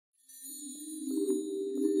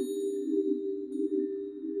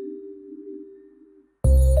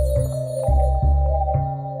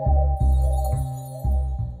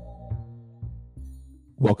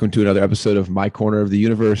Welcome to another episode of My Corner of the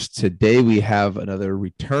Universe. Today we have another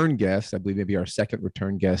return guest. I believe maybe our second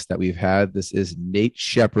return guest that we've had. This is Nate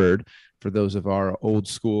Sheppard. For those of our old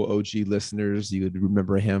school OG listeners, you would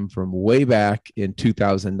remember him from way back in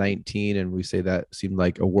 2019. And we say that seemed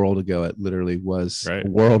like a world ago. It literally was Right. a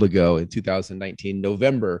world ago in 2019,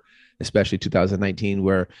 November, especially 2019,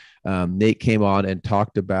 where Nate came on and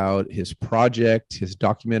talked about his project, his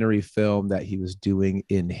documentary film that he was doing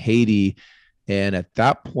in Haiti. And at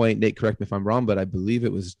that point, Nate, correct me if I'm wrong, but I believe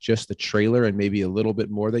it was just the trailer and maybe a little bit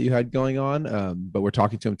more that you had going on. But we're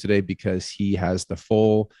talking to him today because he has the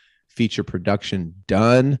full feature production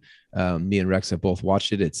done. Me and Rex have both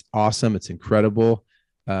watched it. It's awesome. It's incredible.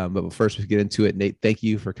 But first, we get into it. Nate, thank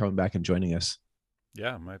you for coming back and joining us.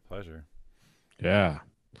 Yeah, my pleasure. Yeah.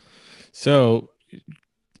 So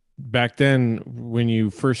back then, when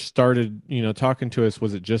you first started, talking to us,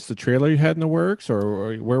 was it just the trailer you had in the works,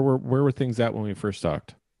 or where were things at when we first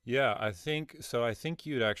talked? Yeah, I think so. I think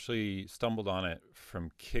you'd actually stumbled on it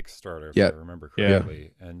from Kickstarter, if I Yeah. remember Yeah.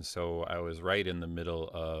 correctly. And so I was right in the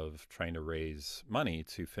middle of trying to raise money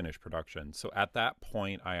to finish production. So at that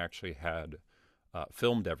point, I actually had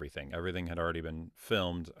filmed everything. Everything had already been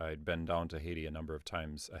filmed. I'd been down to Haiti a number of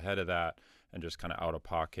times ahead of that and just kind of out of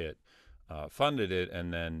pocket funded it.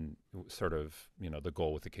 And then sort of, the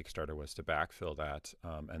goal with the Kickstarter was to backfill that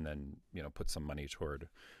and then, put some money toward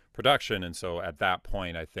production. And so at that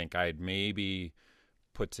point, I think I'd maybe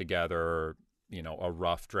put together, a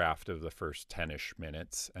rough draft of the first 10-ish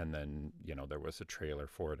minutes. And then, there was a trailer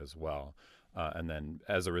for it as well. And then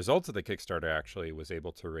as a result of the Kickstarter, I actually was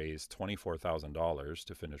able to raise $24,000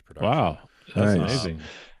 to finish production. Wow, that's Nice. amazing.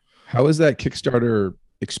 How is that Kickstarter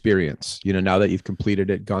experience? Now that you've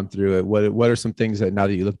completed it, gone through it, what are some things that now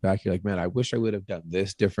that you look back, you're like, man, I wish I would have done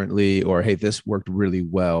this differently, or hey, this worked really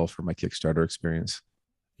well for my Kickstarter experience?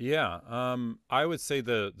 Yeah, I would say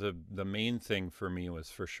the main thing for me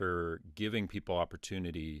was for sure giving people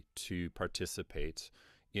opportunity to participate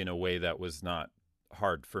in a way that was not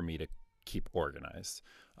hard for me to keep organized.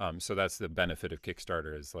 So that's the benefit of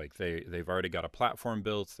Kickstarter is like they've already got a platform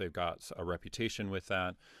built, they've got a reputation with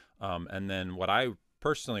that, and then what I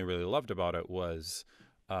personally really loved about it was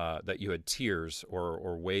that you had tiers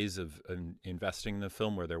or ways of investing in the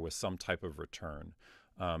film where there was some type of return.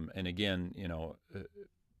 And again,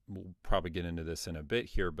 we'll probably get into this in a bit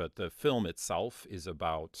here, but the film itself is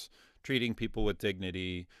about treating people with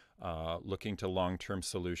dignity, looking to long-term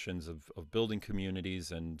solutions of building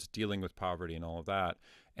communities and dealing with poverty and all of that.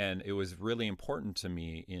 And it was really important to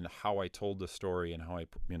me in how I told the story and how I,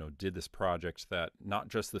 did this project that not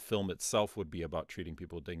just the film itself would be about treating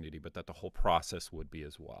people with dignity, but that the whole process would be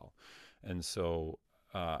as well. And so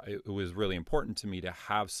it was really important to me to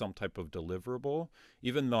have some type of deliverable,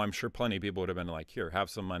 even though I'm sure plenty of people would have been like, here, have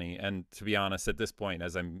some money. And to be honest, at this point,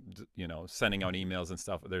 as I'm, sending out emails and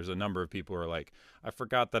stuff, there's a number of people who are like, I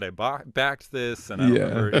forgot that I backed this. And I don't Yeah.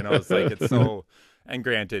 remember, it's like, it's so, and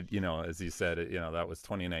granted, as you said, that was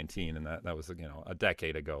 2019 and that was, a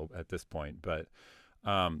decade ago at this point.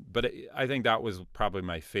 I think that was probably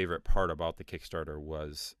my favorite part about the Kickstarter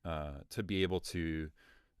was to be able to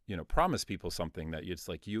promise people something that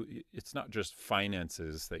it's not just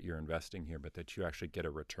finances that you're investing here, but that you actually get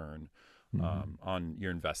a return on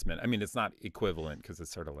your investment. I mean, it's not equivalent because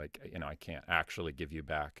it's sort of like, I can't actually give you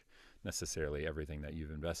back necessarily everything that you've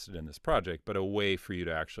invested in this project, but a way for you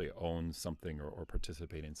to actually own something or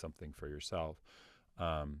participate in something for yourself.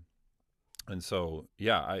 And so,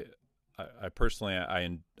 yeah, I personally,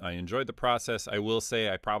 I enjoyed the process. I will say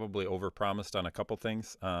I probably overpromised on a couple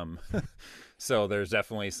things. So there's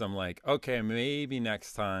definitely some like, okay, maybe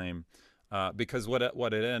next time, because what it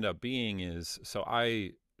ended up being is, so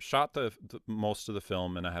I shot the most of the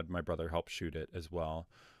film and I had my brother help shoot it as well.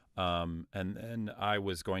 And then I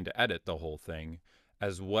was going to edit the whole thing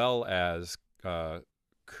as well as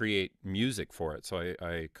create music for it. So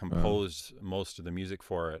I composed most of the music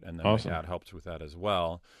for it, and then Awesome. my dad helped with that as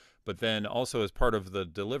well. But then also as part of the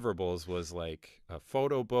deliverables was like a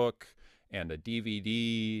photo book and a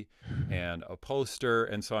DVD and a poster.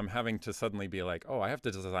 And so I'm having to suddenly be like, oh, I have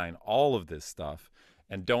to design all of this stuff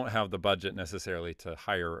and don't have the budget necessarily to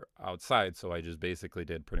hire outside. So I just basically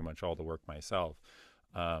did pretty much all the work myself,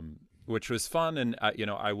 which was fun. And,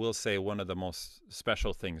 I will say one of the most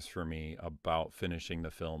special things for me about finishing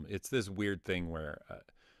the film, it's this weird thing where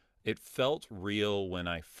it felt real when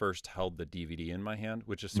I first held the DVD in my hand,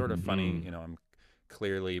 which is sort of funny. I'm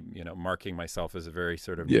clearly, marking myself as a very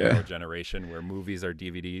sort of narrow generation where movies are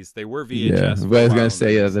DVDs. They were Yeah, VHS. but I was gonna And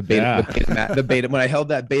say the beta, Yeah. the beta. When I held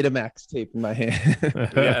that Betamax tape in my hand.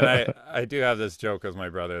 yeah, and I do have this joke with my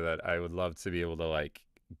brother that I would love to be able to like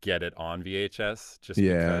get it on VHS just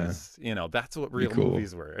Yeah. because, that's what Be real cool.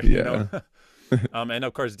 movies were, Yeah. And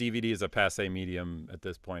of course DVD is a passe medium at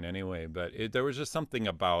this point anyway, but there was just something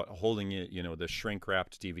about holding it, the shrink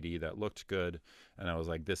wrapped DVD that looked good. And I was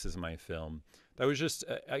like, this is my film. That was just,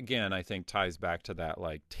 again, I think ties back to that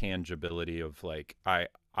like tangibility of like, I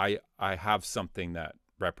have something that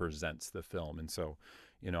represents the film. And so,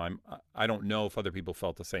 I don't know if other people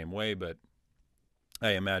felt the same way, but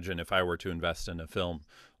I imagine if I were to invest in a film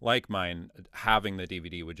like mine, having the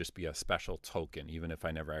DVD would just be a special token, even if I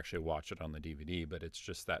never actually watch it on the DVD. But it's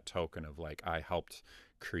just that token of like, I helped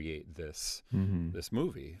create this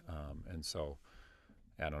movie. And so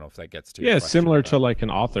I don't know if that gets to your question. Similar to like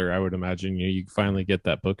an author, I would imagine. You finally get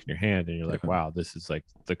that book in your hand and you're like, Yeah. wow, this is like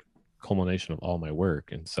the culmination of all my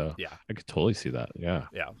work. And so Yeah, I could totally see that. Yeah.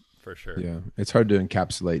 for sure. Yeah. It's hard to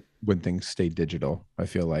encapsulate when things stay digital. I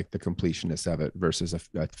feel like the completionist of it versus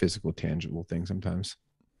a physical, tangible thing sometimes.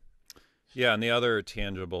 Yeah, and the other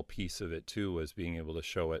tangible piece of it too was being able to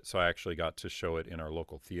show it. So I actually got to show it in our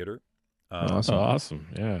local theater. Awesome. Awesome.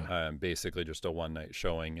 Yeah. Basically just a one night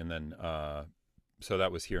showing, and then so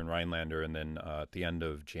that was here in Rhinelander, and then at the end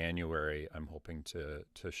of January, I'm hoping to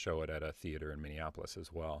show it at a theater in Minneapolis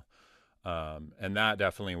as well. And that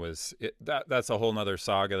definitely was it. That's a whole nother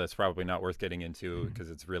saga that's probably not worth getting into because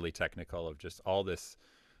it's really technical of just all this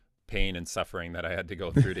pain and suffering that I had to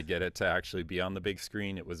go through to get it to actually be on the big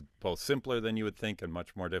screen. It was both simpler than you would think and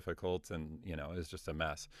much more difficult, and it was just a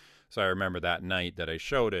mess. So I remember that night that I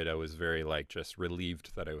showed it, I was very like just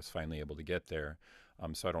relieved that I was finally able to get there.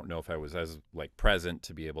 So I don't know if I was as like present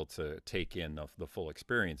to be able to take in the full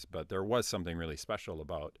experience, but there was something really special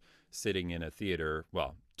about sitting in a theater.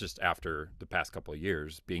 Well, just after the past couple of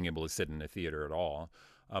years, being able to sit in a theater at all,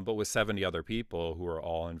 but with 70 other people who were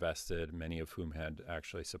all invested, many of whom had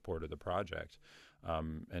actually supported the project,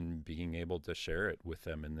 and being able to share it with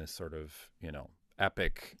them in this sort of,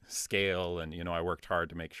 epic scale. And, I worked hard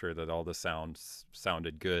to make sure that all the sounds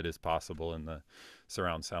sounded good as possible in the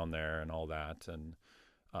surround sound there and all that. And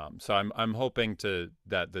so I'm hoping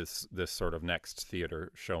that this sort of next theater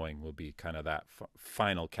showing will be kind of that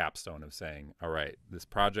final capstone of saying, all right, this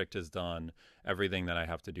project is done. Everything that I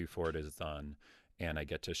have to do for it is done. And I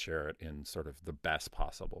get to share it in sort of the best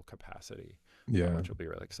possible capacity, which will be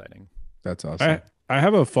really exciting. That's awesome. I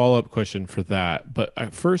have a follow-up question for that, but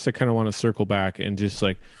at first I kind of want to circle back and just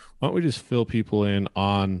like, why don't we just fill people in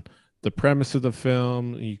on the premise of the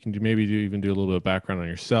film? You can maybe even do a little bit of background on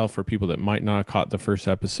yourself for people that might not have caught the first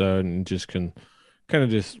episode, and just can kind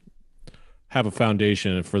of just have a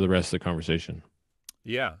foundation for the rest of the conversation.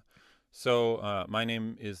 Yeah. So my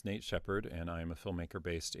name is Nate Sheppard, and I'm a filmmaker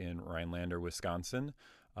based in Rhinelander, Wisconsin.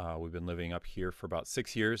 We've been living up here for about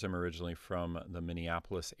 6 years. I'm originally from the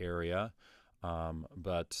Minneapolis area,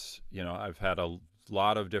 but I've had a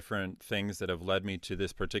lot of different things that have led me to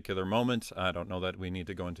this particular moment. I don't know that we need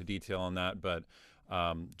to go into detail on that, but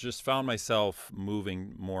just found myself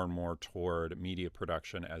moving more and more toward media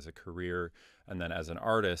production as a career, and then as an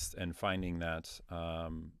artist, and finding that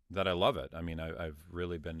that I love it. I mean, I've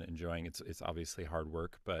really been enjoying it. It's obviously hard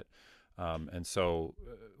work, but and so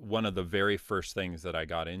one of the very first things that I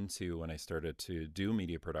got into when I started to do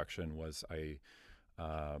media production was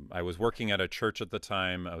I was working at a church at the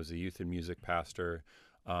time. I was a youth and music pastor,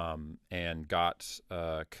 and got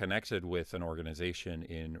connected with an organization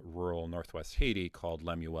in rural Northwest Haiti called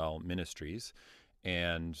LeManuel Ministries,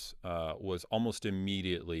 and was almost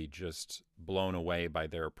immediately just blown away by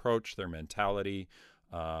their approach, their mentality.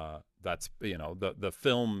 That's the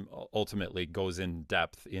film ultimately goes in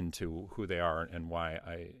depth into who they are and why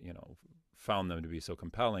I found them to be so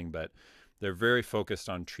compelling, but they're very focused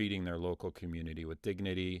on treating their local community with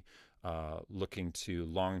dignity, looking to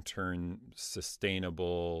long-term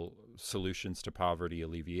sustainable solutions to poverty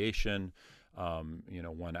alleviation.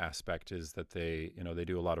 One aspect is that they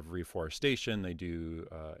do a lot of reforestation, they do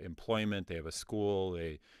employment, they have a school,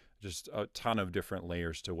 they just a ton of different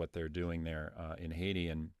layers to what they're doing there in Haiti.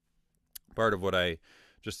 And part of what I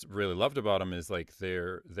just really loved about them is like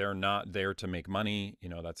they're not there to make money.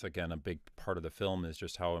 That's again a big part of the film, is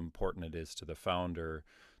just how important it is to the founder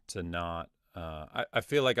to not. I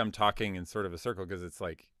feel like I'm talking in sort of a circle because it's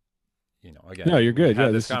like, again, no, you're good. Yeah,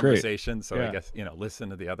 this is conversation. Great. So yeah. I guess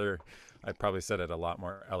listen to the other. I probably said it a lot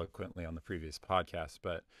more eloquently on the previous podcast,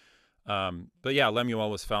 but yeah,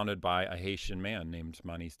 Lemuel was founded by a Haitian man named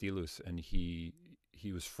Manis Dilus, and he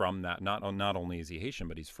was from that. Not only is he Haitian,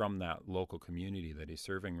 but he's from that local community that he's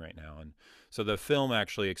serving right now. And so the film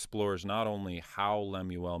actually explores not only how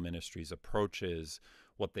Lemuel Ministries approaches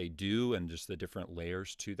what they do and just the different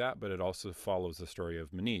layers to that, but it also follows the story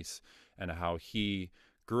of Manis and how he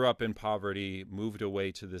grew up in poverty, moved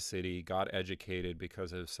away to the city, got educated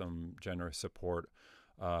because of some generous support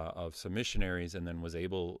of some missionaries, and then was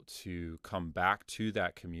able to come back to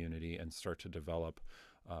that community and start to develop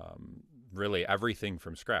really everything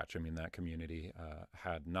from scratch. I mean, that community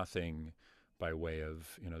had nothing by way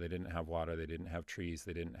of, they didn't have water, they didn't have trees,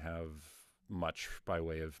 they didn't have much by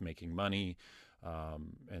way of making money.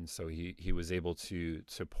 And so he was able to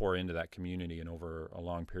pour into that community, and over a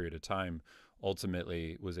long period of time,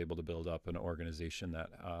 ultimately was able to build up an organization that,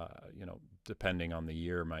 depending on the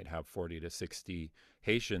year, might have 40 to 60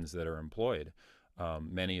 Haitians that are employed,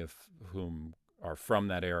 many of whom are from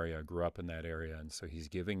that area, grew up in that area. And so he's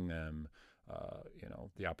giving them,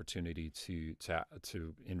 the opportunity to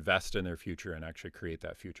invest in their future and actually create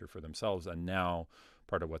that future for themselves. And now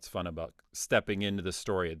part of what's fun about stepping into the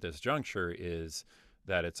story at this juncture is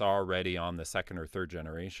that it's already on the second or third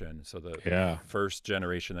generation. So the first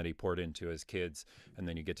generation that he poured into as kids, and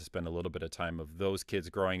then you get to spend a little bit of time of those kids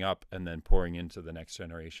growing up and then pouring into the next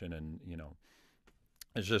generation. And,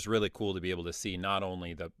 it's just really cool to be able to see not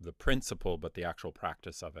only the principle, but the actual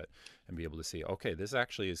practice of it, and be able to see, okay, this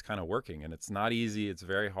actually is kind of working. And it's not easy. It's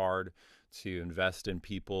very hard to invest in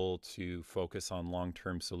people, to focus on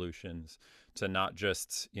long-term solutions, to not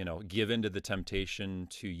just, give into the temptation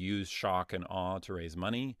to use shock and awe to raise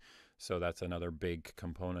money. So that's another big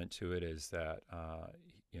component to it, is that,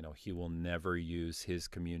 he will never use his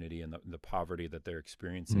community and the poverty that they're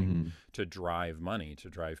experiencing to drive money, to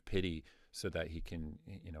drive pity, so that he can,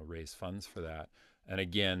 raise funds for that. And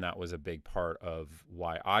again, that was a big part of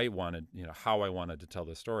why I wanted, how I wanted to tell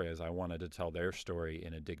the story, is I wanted to tell their story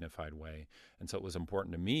in a dignified way. And so it was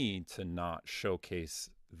important to me to not showcase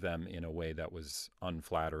them in a way that was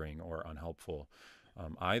unflattering or unhelpful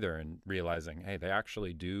either, and realizing, hey, they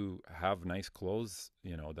actually do have nice clothes,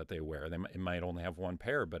 that they wear. They might only have one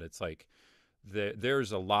pair, but it's like,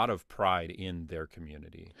 there's a lot of pride in their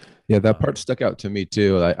community. Yeah, that part stuck out to me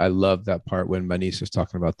too. I love that part when Manish was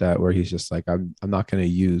talking about that, where he's just like, I'm not going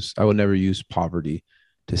to I will never use poverty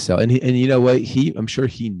to sell. And you know what? I'm sure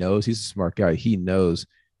he knows, he's a smart guy. He knows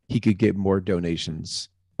he could get more donations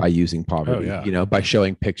by using poverty, by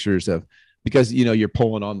showing pictures of, because, you're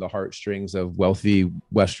pulling on the heartstrings of wealthy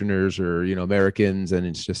Westerners or, Americans. And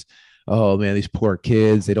it's just, oh man, these poor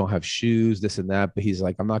kids, they don't have shoes, this and that. But he's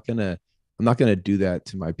like, I'm not going to do that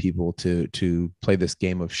to my people, to play this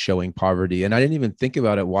game of showing poverty. And I didn't even think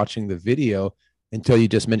about it watching the video until you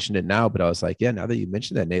just mentioned it now. But I was like, yeah, now that you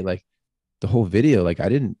mentioned that, Nate, like the whole video, like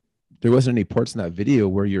there wasn't any parts in that video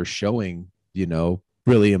where you're showing,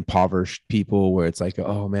 really impoverished people, where it's like,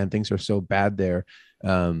 oh man, things are so bad there.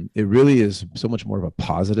 It really is so much more of a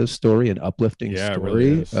positive story, an uplifting story,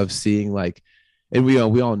 really, of seeing like, and we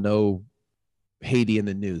all know Haiti in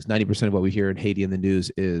the news. 90% of what we hear in Haiti in the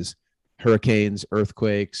news is hurricanes,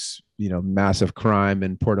 earthquakes, massive crime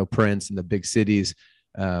in Port-au-Prince and the big cities.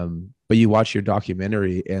 But you watch your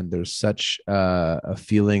documentary, and there's such a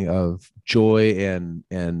feeling of joy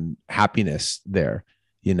and happiness there,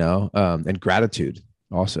 and gratitude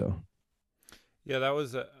also. Yeah, that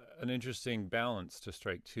was an interesting balance to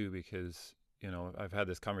strike too, because, I've had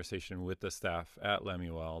this conversation with the staff at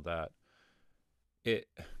LeManuel that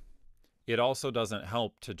it also doesn't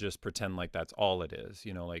help to just pretend like that's all it is.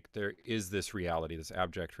 Like there is this reality, this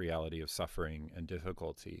abject reality of suffering and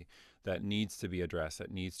difficulty that needs to be addressed,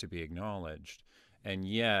 that needs to be acknowledged. And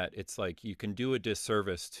yet it's like you can do a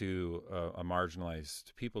disservice to a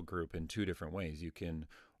marginalized people group in two different ways. You can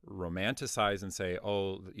romanticize and say,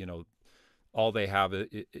 oh, all they have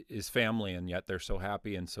is family, and yet they're so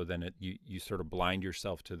happy. And so then you sort of blind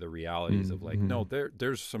yourself to the realities of like, no,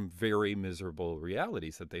 there's some very miserable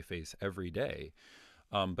realities that they face every day.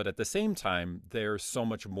 But at the same time, there's so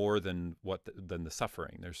much more than the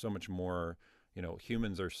suffering. There's so much more,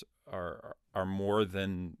 humans are more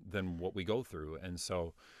than what we go through. And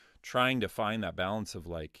so trying to find that balance of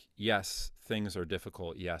like, yes, things are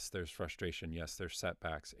difficult. Yes, there's frustration. Yes, there's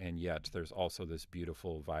setbacks. And yet there's also this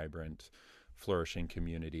beautiful, vibrant, flourishing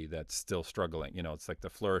community that's still struggling. It's like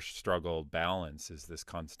the flourish struggle balance is this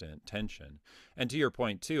constant tension. And to your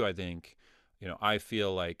point too, I think, I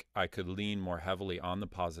feel like I could lean more heavily on the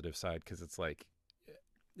positive side, because it's like,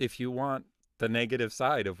 if you want the negative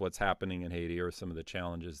side of what's happening in Haiti or some of the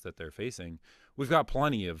challenges that they're facing, we've got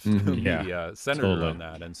plenty of media centered around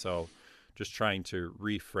that. And so just trying to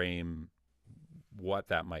reframe what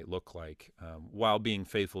that might look like, while being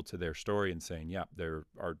faithful to their story and saying, yeah, there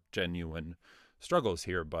are genuine struggles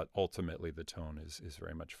here, but ultimately the tone is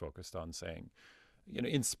very much focused on saying,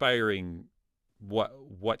 inspiring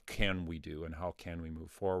what can we do and how can we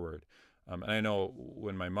move forward. And I know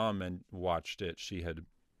when my mom watched it, she had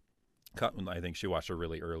cut. I think she watched a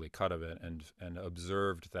really early cut of it and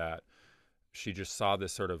observed that she just saw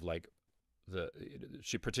this sort of like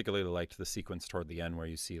she particularly liked the sequence toward the end where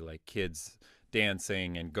you see like kids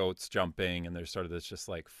dancing and goats jumping, and there's sort of this just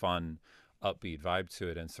like fun upbeat vibe to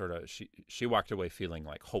it, and sort of she walked away feeling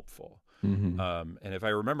like hopeful. And if I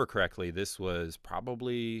remember correctly, this was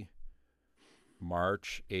probably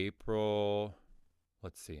March, April.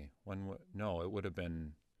 Let's see, no, it would have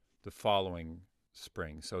been the following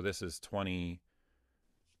spring. So this is 20.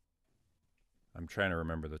 I'm trying to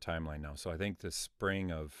remember the timeline now. So I think the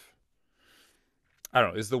spring of, I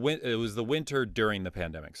don't know, it was the winter during the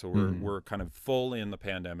pandemic. So we're kind of full in the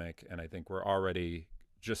pandemic, and I think we're already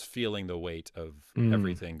just feeling the weight of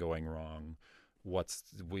everything going wrong.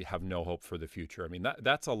 We have no hope for the future. I mean,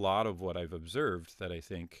 that's a lot of what I've observed, that I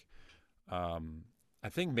think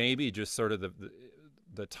maybe just sort of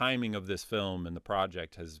the timing of this film and the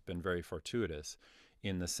project has been very fortuitous,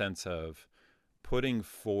 in the sense of putting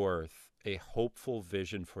forth a hopeful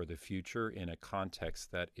vision for the future in a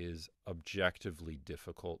context that is objectively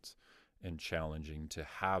difficult and challenging to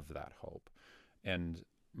have that hope. And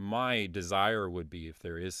my desire would be, if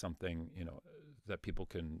there is something, that people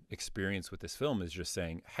can experience with this film, is just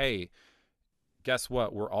saying, hey, guess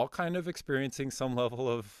what? We're all kind of experiencing some level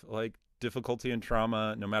of like difficulty and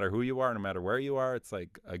trauma, no matter who you are, no matter where you are. It's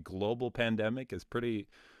like a global pandemic is pretty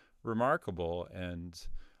remarkable. And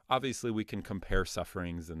obviously we can compare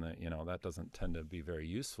sufferings, and that doesn't tend to be very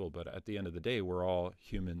useful. But at the end of the day, we're all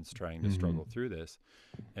humans trying to struggle through this.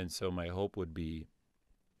 And so my hope would be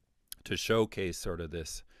to showcase sort of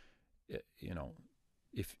this,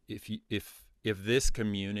 if this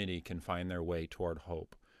community can find their way toward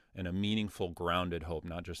hope, and a meaningful, grounded hope,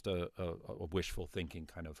 not just a wishful thinking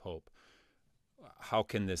kind of hope, how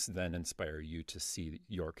can this then inspire you to see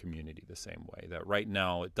your community the same way? That right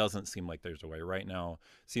now, it doesn't seem like there's a way. Right now,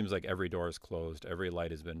 it seems like every door is closed, every light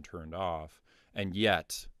has been turned off, and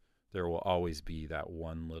yet there will always be that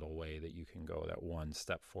one little way that you can go, that one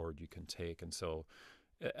step forward you can take.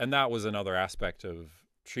 And that was another aspect of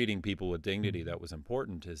treating people with dignity that was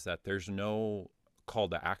important, is that there's no call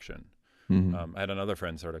to action. I had another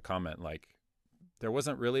friend sort of comment, like, there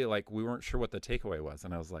wasn't really, like, we weren't sure what the takeaway was.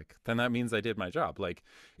 And I was like, then that means I did my job. Like,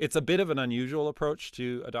 it's a bit of an unusual approach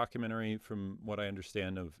to a documentary, from what I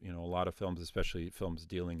understand of, a lot of films, especially films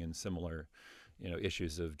dealing in similar,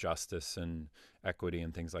 issues of justice and equity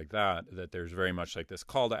and things like that, that there's very much like this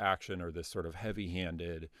call to action, or this sort of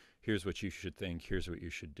heavy-handed, here's what you should think, here's what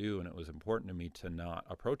you should do. And it was important to me to not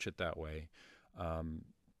approach it that way.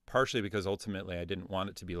 Partially because ultimately I didn't want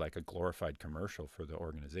it to be like a glorified commercial for the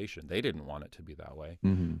organization. They didn't want it to be that way.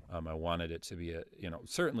 I wanted it to be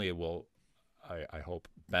certainly it will, I hope,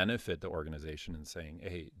 benefit the organization in saying,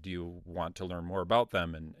 hey, do you want to learn more about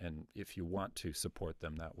them? And if you want to support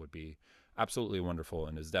them, that would be absolutely wonderful,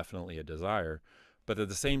 and is definitely a desire. But at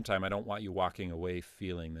the same time, I don't want you walking away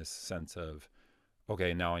feeling this sense of,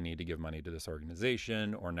 okay, now I need to give money to this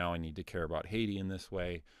organization, or now I need to care about Haiti in this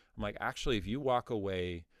way. I'm like, actually, if you walk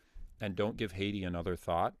away and don't give Haiti another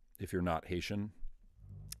thought, if you're not Haitian,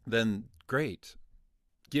 then great.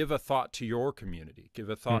 Give a thought to your community. Give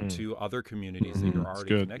a thought to other communities that you're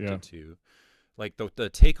already connected to. Like the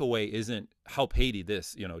takeaway isn't help Haiti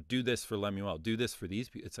this, do this for LeManuel, do this for these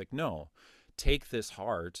people. It's like, no, take this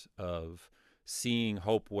heart of seeing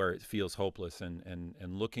hope where it feels hopeless, and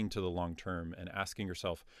looking to the long term, and asking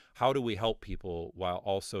yourself, how do we help people while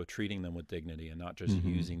also treating them with dignity, and not just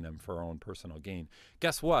using them for our own personal gain?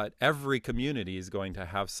 Guess what? Every community is going to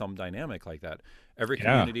have some dynamic like that. Every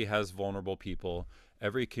community has vulnerable people.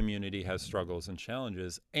 Every community has struggles and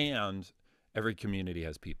challenges, and every community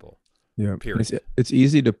has people. Yeah. It's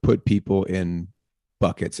easy to put people in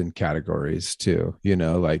buckets and categories too,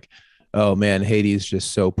 like, oh man, Haiti is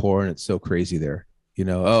just so poor and it's so crazy there.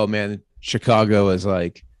 Oh man, Chicago is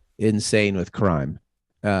like insane with crime.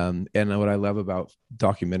 And what I love about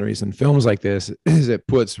documentaries and films like this is it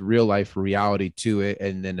puts real life reality to it.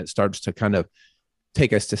 And then it starts to kind of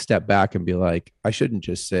take us to step back and be like, I shouldn't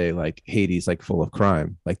just say like Haiti's like full of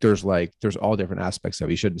crime. There's all different aspects of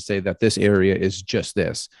it. You shouldn't say that this area is just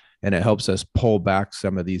this. And it helps us pull back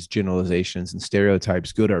some of these generalizations and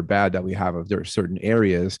stereotypes, good or bad, that we have of there certain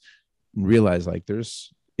areas, and realize like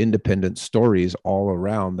there's independent stories all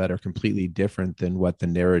around that are completely different than what the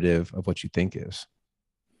narrative of what you think is.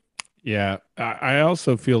 Yeah. I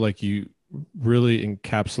also feel like you really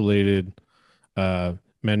encapsulated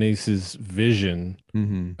Manis's vision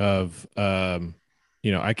of,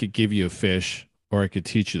 I could give you a fish, or I could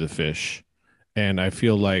teach you the fish. And I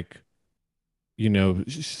feel like,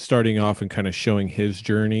 starting off and kind of showing his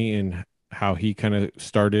journey and how he kind of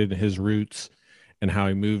started, his roots, and how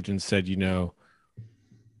he moved and said,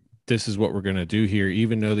 this is what we're going to do here.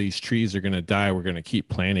 Even though these trees are going to die, we're going to keep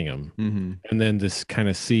planting them. Mm-hmm. And then this kind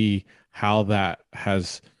of see how that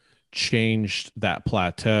has changed that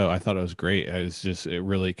plateau. I thought it was great. It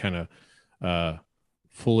really kind of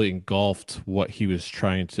fully engulfed what he was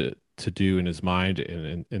trying to do in his mind,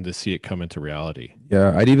 and to see it come into reality.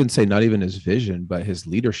 Yeah, I'd even say not even his vision, but his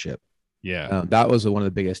leadership. Yeah. That was one of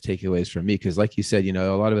the biggest takeaways for me, because like you said,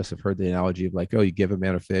 a lot of us have heard the analogy of like, oh, you give a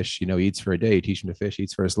man a fish, he eats for a day, you teach him to fish, he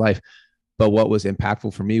eats for his life. But what was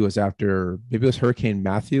impactful for me was after, maybe it was Hurricane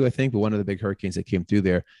Matthew, I think, but one of the big hurricanes that came through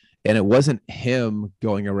there. And it wasn't him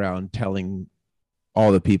going around telling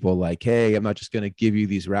all the people like, hey, I'm not just going to give you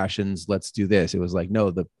these rations, let's do this. It was like, no,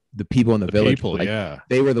 the people in the village, people, like, yeah,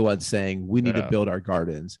 they were the ones saying we need to build our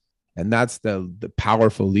gardens. And that's the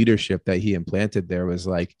powerful leadership that he implanted there, was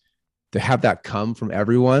like, to have that come from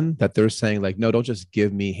everyone, that they're saying like, no, don't just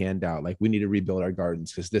give me handout, like we need to rebuild our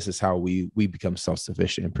gardens, because this is how we become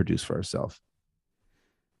self-sufficient and produce for ourselves.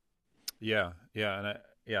 Yeah, and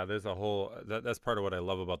there's a whole that's part of what I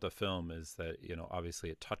love about the film, is that obviously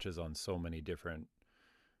it touches on so many different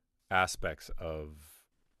aspects of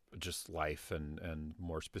just life, and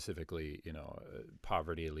more specifically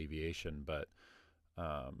poverty alleviation. But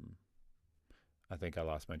I think I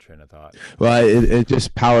lost my train of thought. Well, it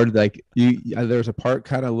just powered, like, there's a part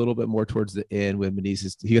kind of a little bit more towards the end when he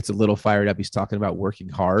gets a little fired up. He's talking about working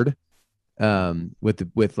hard,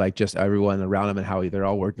 with like just everyone around him, and how they're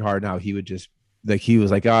all working hard. And how he would just, like, he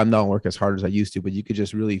was like, oh, I'm not working as hard as I used to, but you could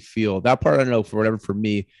just really feel that part. I don't know, for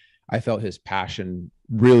me, I felt his passion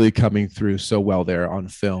really coming through so well there on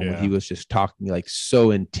film, when he was just talking like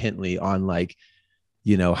so intently on like,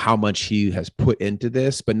 how much he has put into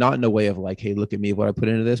this, but not in a way of like, hey, look at me, what I put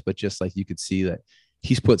into this, but just like, you could see that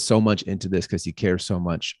he's put so much into this because he cares so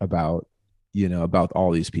much about, about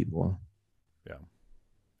all these people.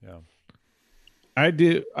 Yeah. I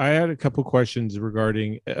had a couple questions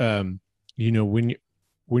regarding, when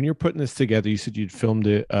you're putting this together, you said you'd filmed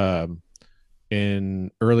it,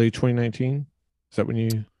 in early 2019. Is that when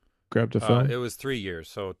you grabbed the film? It was 3 years.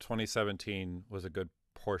 So 2017 was a good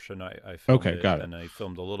portion. I filmed it, got it. And I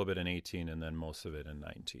filmed a little bit in 18, and then most of it in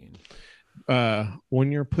 19.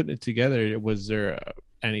 When you're putting it together, was there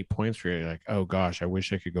any points where you're like, oh gosh, I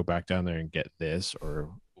wish I could go back down there and get this? Or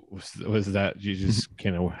was that you just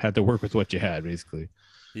kind of had to work with what you had, basically?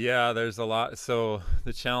 Yeah, there's a lot. So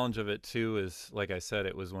the challenge of it too is, like I said,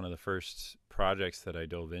 it was one of the first projects that I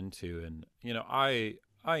dove into. And,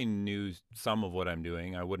 I knew some of what I'm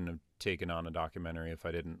doing. I wouldn't have taken on a documentary if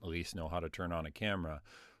I didn't at least know how to turn on a camera.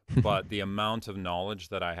 But the amount of knowledge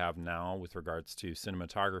that I have now with regards to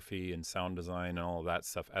cinematography and sound design and all of that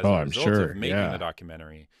stuff as a result of making the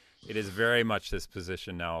documentary, it is very much this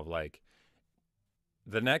position now of like,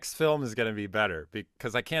 the next film is going to be better,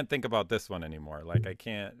 because I can't think about this one anymore. Like, I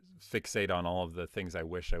can't fixate on all of the things I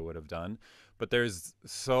wish I would have done, but there's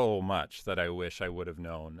so much that I wish I would have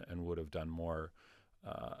known and would have done more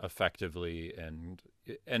effectively, and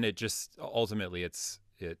it just ultimately it's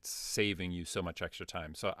saving you so much extra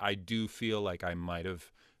time. So I do feel like I might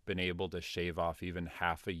have been able to shave off even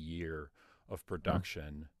half a year of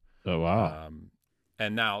production. Oh wow.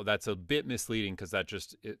 And now that's a bit misleading, because that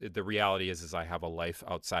just the reality is I have a life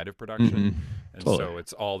outside of production, and so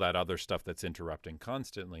it's all that other stuff that's interrupting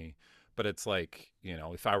constantly. But it's like,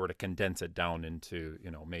 if I were to condense it down into,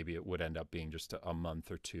 maybe it would end up being just a month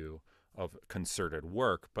or two of concerted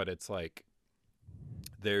work. But it's like,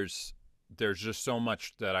 there's just so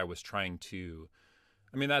much that I was trying to,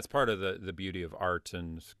 I mean, that's part of the beauty of art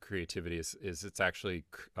and creativity is it's actually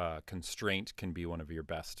constraint can be one of your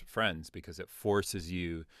best friends, because it forces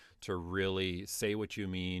you to really say what you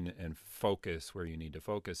mean and focus where you need to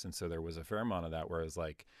focus. And so there was a fair amount of that where I was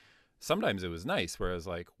like, sometimes it was nice where I was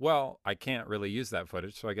like, well, I can't really use that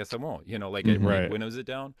footage, so I guess I won't, like it really winnows it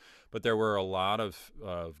down. But there were a lot of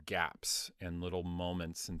gaps and little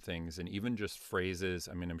moments and things, and even just phrases.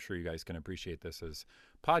 I mean, I'm sure you guys can appreciate this as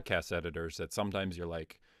podcast editors, that sometimes you're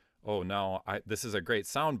like, oh, no, this is a great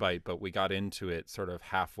soundbite, but we got into it sort of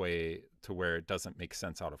halfway to where it doesn't make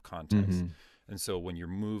sense out of context. And so when you're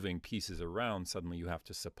moving pieces around, suddenly you have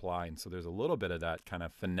to supply. And so there's a little bit of that kind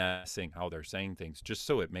of finessing how they're saying things, just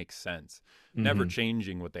so it makes sense. Never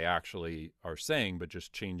changing what they actually are saying, but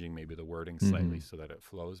just changing maybe the wording slightly so that it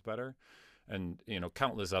flows better. And,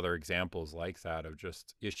 countless other examples like that of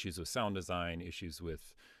just issues with sound design, issues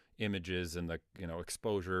with images and the,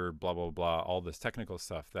 exposure, blah, blah, blah, all this technical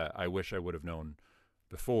stuff that I wish I would have known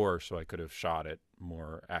before, so I could have shot it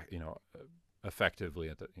more, effectively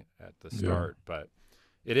at the start. But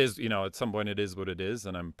it is, at some point it is what it is,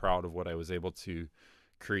 and I'm proud of what I was able to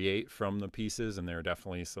create from the pieces, and there are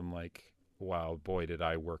definitely some like, wow, boy, did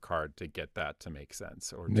I work hard to get that to make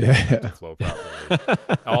sense or to, get that to flow properly.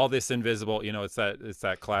 All this invisible, you know, it's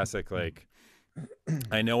that classic, like,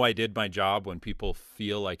 I know I did my job when people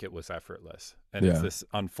feel like it was effortless. And it's this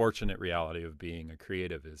unfortunate reality of being a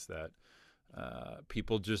creative, is that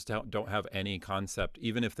people just don't have any concept,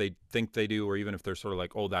 even if they think they do, or even if they're sort of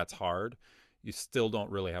like, oh, that's hard, you still don't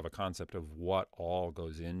really have a concept of what all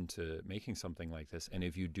goes into making something like this. And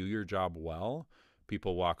if you do your job well,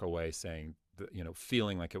 people walk away saying, you know,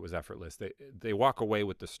 feeling like it was effortless. They walk away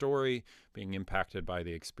with the story, being impacted by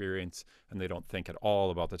the experience, and they don't think at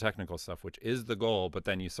all about the technical stuff, which is the goal. But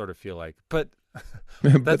then you sort of feel like, but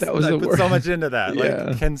that was I the put word. so much into that. Yeah.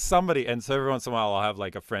 Like, can somebody? And so every once in a while, I'll have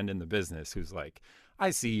like a friend in the business who's like,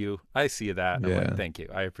 I see you, I see that. And I'm like, thank you,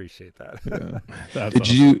 I appreciate that.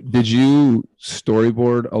 Did you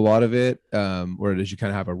storyboard a lot of it, or did you kind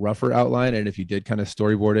of have a rougher outline? And if you did kind of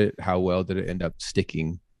storyboard it, how well did it end up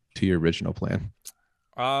sticking to your original plan?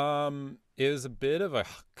 It was a bit of a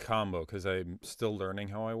combo because I'm still learning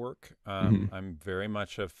how I work. I'm very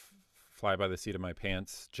much a fly by the seat of my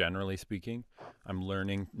pants, generally speaking. I'm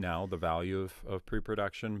learning now the value of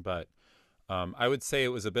pre-production, but I would say it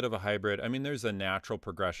was a bit of a hybrid. I mean, there's a natural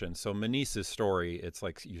progression. So Manise's story, it's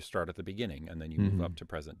like you start at the beginning and then you move up to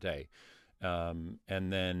present day. And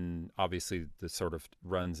then obviously this sort of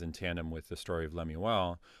runs in tandem with the story of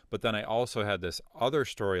LeManuel. But then I also had this other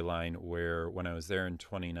storyline where when I was there in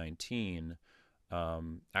 2019,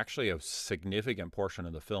 actually a significant portion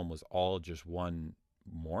of the film was all just one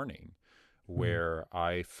morning where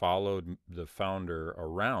I followed the founder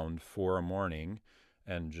around for a morning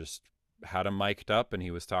and just had him mic'd up, and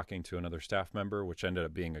he was talking to another staff member, which ended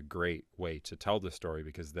up being a great way to tell the story,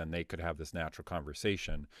 because then they could have this natural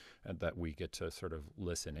conversation and that we get to sort of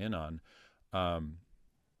listen in on.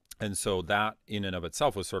 And so that in and of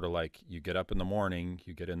itself was sort of like, you get up in the morning,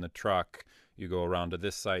 you get in the truck, you go around to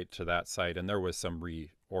this site, to that site, and there was some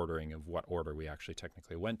reordering of what order we actually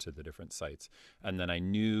technically went to the different sites. And then I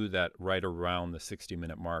knew that right around the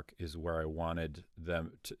 60-minute mark is where I wanted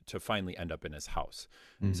them to finally end up in his house.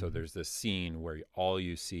 And so there's this scene where all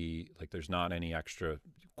you see, like, there's not any extra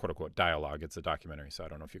quote unquote dialogue. It's a documentary, so I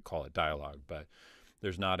don't know if you call it dialogue, but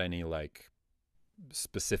there's not any like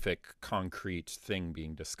specific concrete thing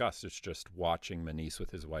being discussed. It's just watching Manise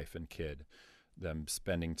with his wife and kid, them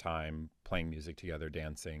spending time playing music together,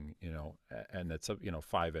 dancing, you know, and it's a, you know,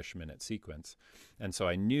 5-ish minute sequence. And so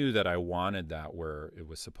I knew that I wanted that where it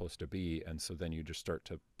was supposed to be. And so then you just start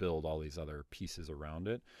to build all these other pieces around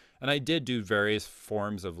it. And I did do various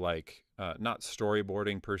forms of like, not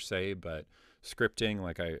storyboarding per se, but scripting.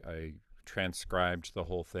 Like I transcribed the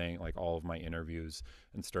whole thing, like all of my interviews,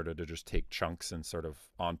 and started to just take chunks and sort of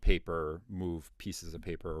on paper move pieces of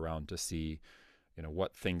paper around to see, you know,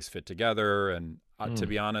 what things fit together. And to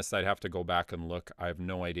be honest, I'd have to go back and look. I have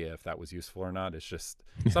no idea if that was useful or not. It's just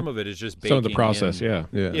some of it is just baking some of the process. in.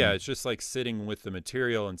 Yeah. It's just like sitting with the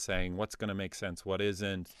material and saying what's going to make sense, what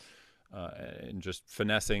isn't, and just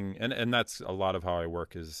finessing. And that's a lot of how I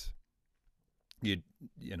work. Is you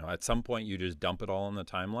know, at some point you just dump it all on the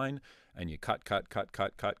timeline and you cut, and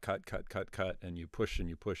you push and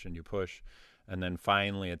you push and you push. And then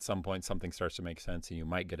finally, at some point, something starts to make sense, and you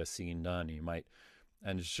might get a scene done.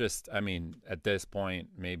 And it's just, I mean, at this point,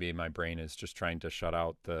 maybe my brain is just trying to shut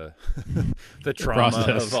out the the trauma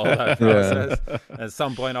of all that process. At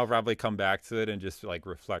some point, I'll probably come back to it and just like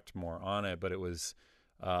reflect more on it. But it was,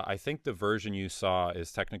 I think the version you saw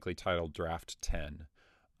is technically titled Draft 10.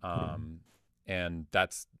 And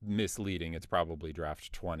that's misleading. It's probably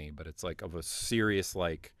Draft 20, but it's like of a serious,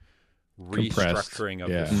 like, restructuring of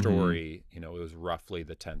the story. You know, it was roughly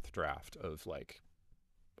the 10th draft of like,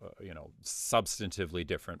 you know, substantively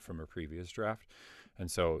different from a previous draft.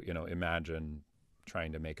 And so, you know, imagine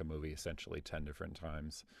trying to make a movie essentially 10 different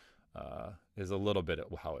times is a little bit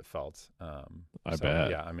how it felt. I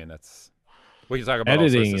bet. Yeah, I mean, that's, we can talk about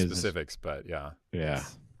Editing all sorts of specifics, but yeah.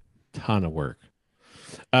 Ton of work.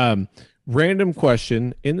 Random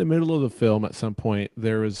question. In the middle of the film, at some point,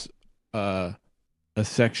 there was a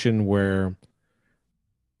section where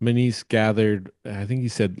Manise gathered, I think he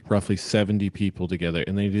said roughly 70 people together,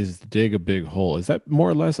 and they just dig a big hole. Is that more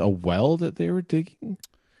or less a well that they were digging?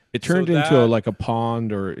 It turned into like a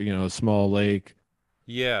pond or, you know, a small lake.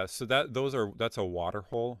 Yeah, so that's a water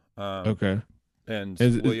hole. Okay. And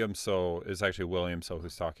William So is actually William So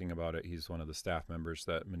who's talking about it. He's one of the staff members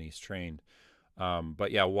that Manise trained.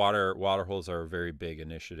 But yeah, water holes are a very big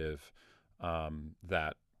initiative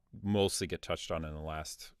that mostly get touched on in the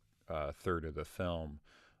last third of the film.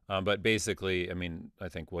 But basically, I mean, I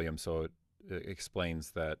think William So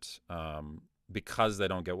explains that because they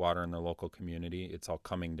don't get water in their local community, it's all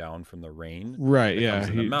coming down from the rain Right. that Yeah. comes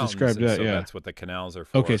in the He mountains, described and that. so Yeah. that's what the canals are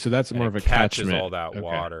Okay. for. So that's And more it of a catches catchment. all that Okay.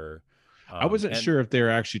 water. I wasn't And sure if they were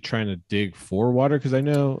actually trying to dig for water, because I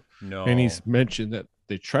know, and no, he's mentioned that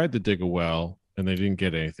they tried to dig a well and they didn't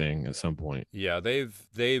get anything at some point. yeah,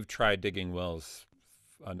 they've tried digging wells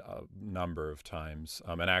a number of times.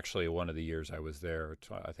 And actually, one of the years I was there,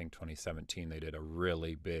 I think 2017, they did a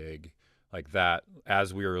really big, like that.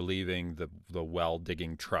 As we were leaving, the well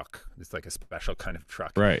digging truck, it's like a special kind of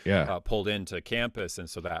truck, Right. Yeah. pulled into campus, and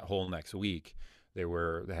so that whole next week, they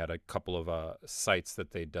had a couple of sites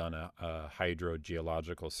that they'd done a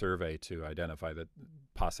hydrogeological survey to identify the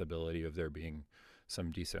possibility of there being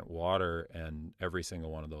some decent water, and every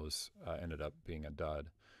single one of those ended up being a dud.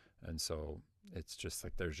 And so it's just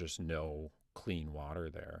like there's just no clean water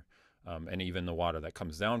there. And even the water that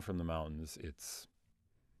comes down from the mountains, it's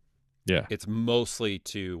mostly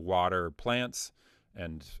to water plants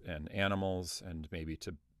and animals, and maybe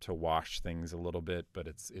to wash things a little bit, but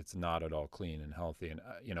it's not at all clean and healthy. And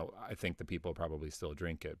I think the people probably still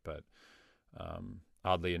drink it, but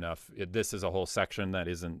oddly enough, this is a whole section that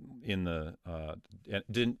isn't in the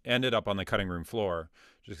ended up on the cutting room floor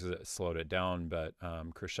just because it slowed it down. But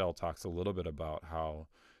Chriselle talks a little bit about how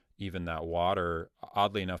even that water,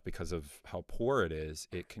 oddly enough, because of how poor it is,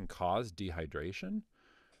 it can cause dehydration,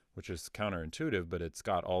 which is counterintuitive, but it's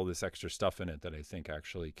got all this extra stuff in it that I think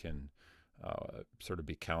actually can sort of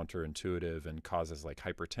be counterintuitive and causes like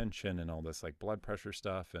hypertension and all this like blood pressure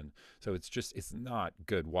stuff. And so it's not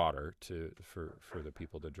good water for the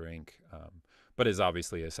people to drink, but is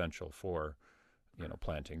obviously essential for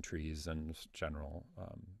planting trees and general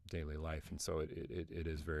daily life. And so it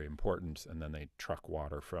is very important. And then they truck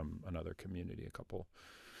water from another community a couple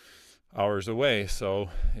hours away, so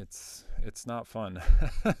it's not fun.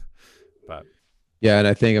 But Yeah, and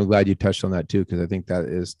I think I'm glad you touched on that too, because I think that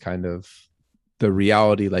is kind of the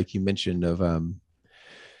reality, like you mentioned, of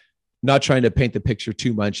not trying to paint the picture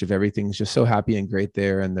too much if everything's just so happy and great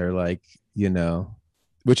there, and they're like,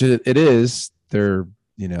 which it is. They're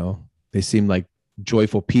they seem like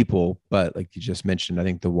joyful people, but like you just mentioned, I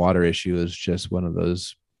think the water issue is just one of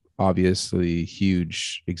those obviously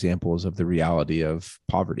huge examples of the reality of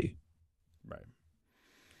poverty. right.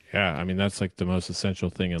 Yeah. I mean, that's like the most essential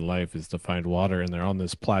thing in life is to find water. And they're on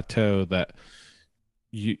this plateau that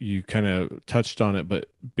you kind of touched on it, but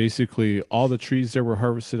basically all the trees there were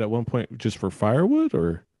harvested at one point just for firewood,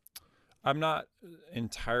 or? I'm not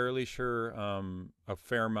entirely sure. A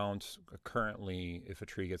fair amount currently, if a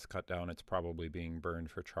tree gets cut down, it's probably being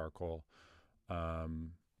burned for charcoal.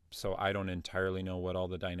 So I don't entirely know what all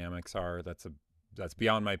the dynamics are. That's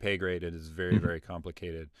beyond my pay grade. It is very, very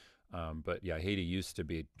complicated. But yeah, Haiti used to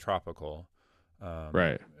be tropical.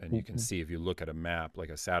 Right. And you can see, if you look at a map, like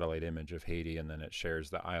a satellite image of Haiti, and then it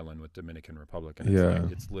shares the island with Dominican Republic,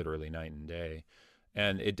 and it's literally night and day.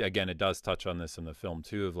 And it does touch on this in the film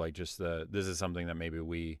too, of like just this is something that maybe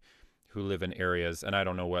we who live in areas, and I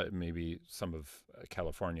don't know what, maybe some of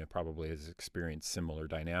California probably has experienced similar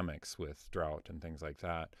dynamics with drought and things like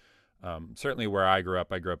that. Certainly where I grew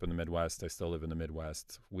up in the Midwest. I still live in the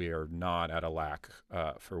Midwest. We are not at a lack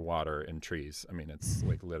for water and trees. I mean, it's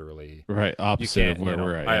like literally right opposite of where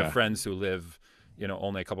we're at. I have friends who live,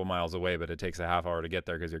 only a couple miles away, but it takes a half hour to get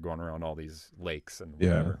there because you're going around all these lakes and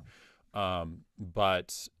whatever.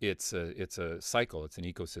 But it's a cycle. It's an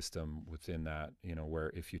ecosystem within that,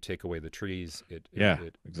 where if you take away the trees, it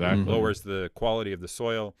exactly lowers the quality of the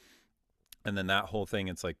soil. And then that whole thing,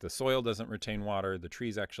 it's like the soil doesn't retain water. The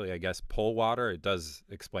trees actually, I guess, pull water. It does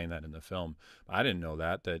explain that in the film. I didn't know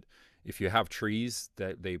that if you have trees,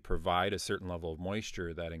 that they provide a certain level of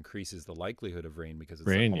moisture that increases the likelihood of rain, because it's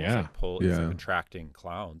rain, it's like attracting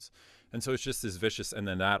clouds. And so it's just this vicious, and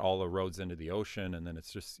then that all erodes into the ocean, and then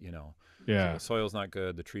it's just, so the soil's not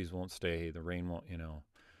good, the trees won't stay, the rain won't,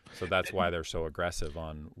 So that's why they're so aggressive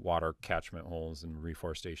on water catchment holes and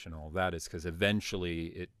reforestation, all that, is because eventually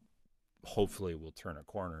it hopefully will turn a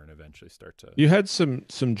corner and eventually start to. You had some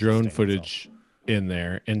drone footage in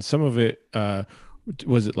there, and some of it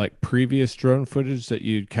was it like previous drone footage that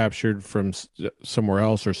you'd captured from somewhere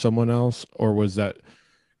else or someone else, or was that,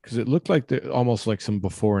 because it looked like almost like some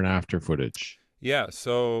before and after footage? Yeah,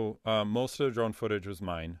 so most of the drone footage was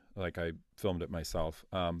mine. Like, I filmed it myself,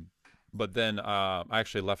 but then I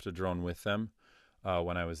actually left a drone with them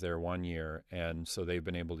when I was there 1 year, and so they've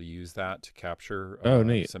been able to use that to capture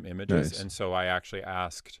some images. Nice. And so I actually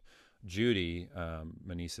asked Judy,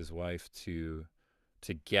 my niece's wife, to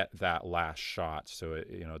get that last shot. So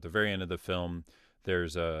at the very end of the film,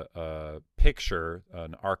 there's a picture,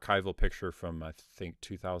 an archival picture from I think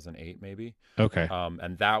 2008 maybe, Okay.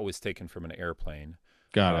 and that was taken from an airplane.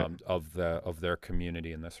 Got it. Of their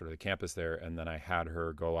community and the sort of the campus there, and then I had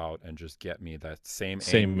her go out and just get me that same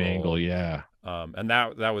Angle, yeah. and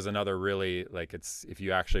that was another really, like, it's, if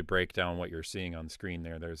you actually break down what you're seeing on screen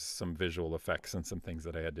there, there's some visual effects and some things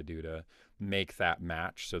that I had to do to make that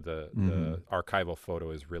match. So the archival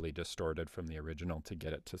photo is really distorted from the original to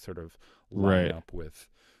get it to sort of line up with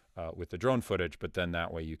the drone footage. But then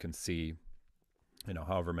that way you can see,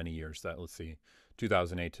 however many years that, let's see,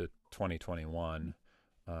 2008 to 2021.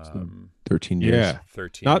 13 years. Yeah,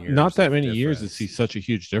 13 years. Not that many years difference. to see such a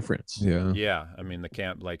huge difference. Yeah. I mean, the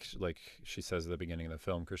camp, like she says at the beginning of the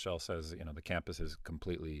film, Chriselle says, the campus is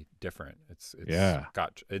completely different. It's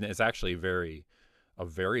got, and it's actually a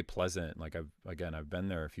very pleasant. Like I've been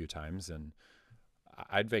there a few times, and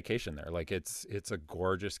I'd vacation there. Like it's a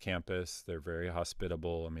gorgeous campus. They're very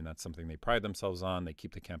hospitable. I mean, that's something they pride themselves on. They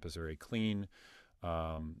keep the campus very clean.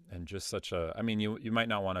 And just such a, I mean, you might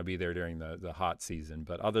not want to be there during the hot season,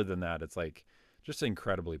 but other than that, it's like just an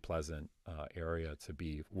incredibly pleasant area to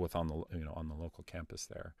be with on the local campus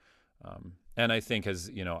there. And I think,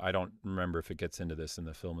 as I don't remember if it gets into this in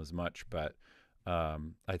the film as much, but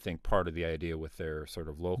I think part of the idea with their sort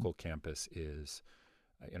of local campus is,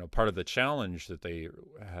 part of the challenge that they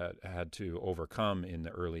had to overcome in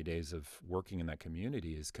the early days of working in that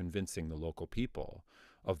community is convincing the local people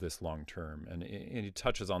of this long term, and he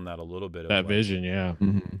touches on that a little bit. That vision, yeah.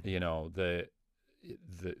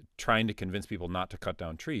 The trying to convince people not to cut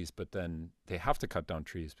down trees, but then they have to cut down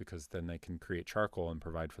trees because then they can create charcoal and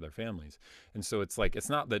provide for their families. And so it's like, it's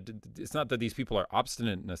not that these people are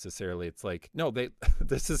obstinate necessarily. It's like, no,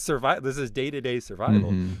 this is day-to-day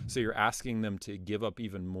survival. So you're asking them to give up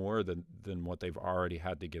even more than what they've already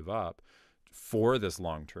had to give up for this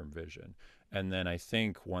long-term vision. And then I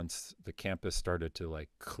think once the campus started to like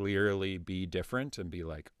clearly be different and be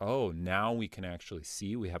like, oh, now we can actually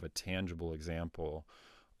see, we have a tangible example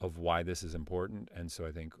of why this is important. And so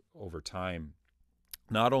I think over time,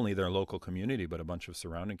 not only their local community, but a bunch of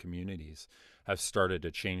surrounding communities have started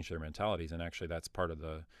to change their mentalities. And actually that's part of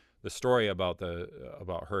the story about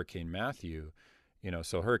Hurricane Matthew.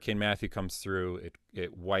 So Hurricane Matthew comes through,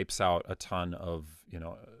 it wipes out a ton of,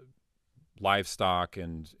 livestock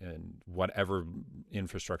and whatever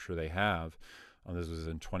infrastructure they have. This was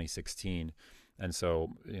in 2016. And so,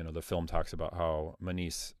 the film talks about how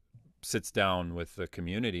Manice sits down with the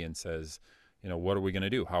community and says, what are we going to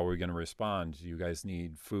do? How are we going to respond? You guys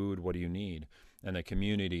need food. What do you need? And the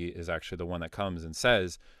community is actually the one that comes and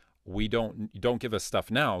says, don't give us stuff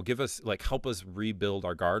now. Give us, help us rebuild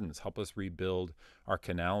our gardens, help us rebuild our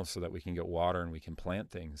canals so that we can get water and we can plant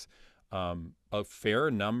things. A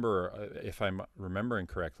fair number, if I'm remembering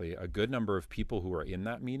correctly, a good number of people who were in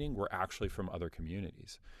that meeting were actually from other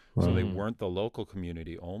communities. Wow. So they weren't the local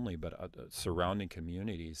community only, but surrounding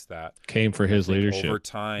communities that came for his leadership over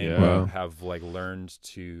time. Have learned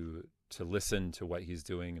to listen to what he's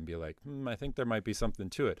doing and be like, I think there might be something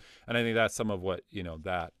to it. And I think that's some of what,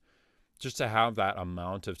 that just to have that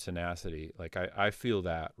amount of tenacity. Like I feel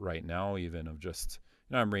that right now, even of just,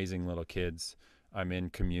 I'm raising little kids. I'm in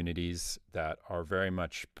communities that are very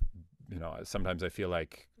much, sometimes I feel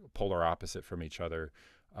like polar opposite from each other.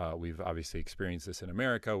 We've obviously experienced this in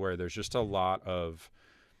America where there's just a lot of,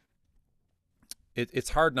 it's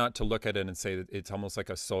hard not to look at it and say that it's almost like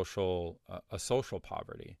a social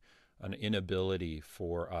poverty, an inability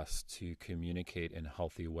for us to communicate in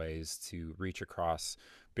healthy ways, to reach across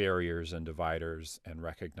barriers and dividers and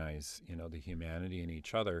recognize, the humanity in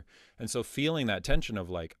each other. And so feeling that tension of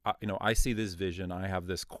I see this vision, I have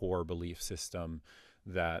this core belief system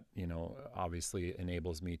that, obviously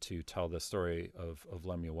enables me to tell the story of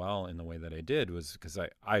LeManuel in the way that I did, was because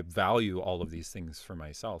I value all of these things for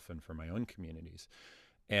myself and for my own communities.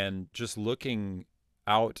 And just looking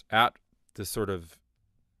out at the sort of,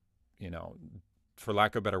 for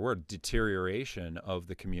lack of a better word, deterioration of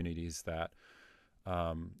the communities that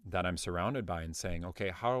I'm surrounded by, and saying,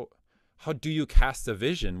 okay, how do you cast a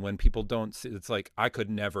vision when people don't see? It's like, I could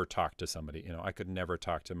never talk to somebody, I could never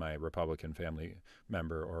talk to my Republican family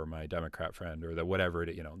member or my Democrat friend or whatever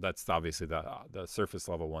it, that's obviously the surface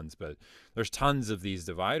level ones, but there's tons of these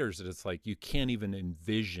dividers that it's like, you can't even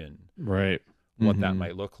envision what that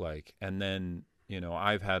might look like. And then,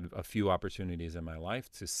 I've had a few opportunities in my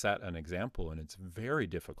life to set an example, and it's very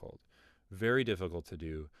difficult to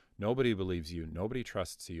do. Nobody believes you. Nobody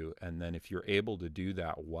trusts you. And then if you're able to do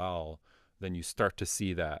that well, then you start to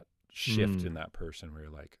see that shift in that person where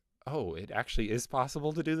you're like, oh, it actually is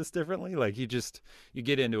possible to do this differently. Like you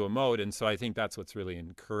get into a mode. And so I think that's what's really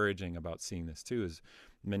encouraging about seeing this too, is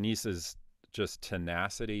Manisa's just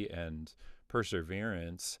tenacity and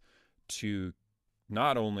perseverance to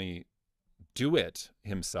not only do it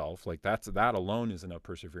himself, like that alone is enough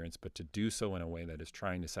perseverance, but to do so in a way that is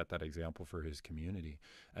trying to set that example for his community,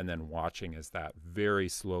 and then watching as that very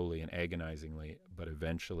slowly and agonizingly, but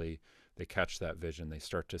eventually they catch that vision, they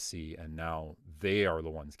start to see, and now they are the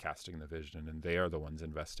ones casting the vision, and they are the ones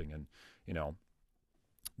investing. And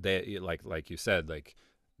they, like you said, like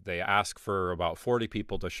they ask for about 40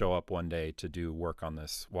 people to show up one day to do work on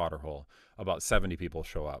this water hole. About 70 people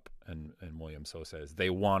show up, and William So says they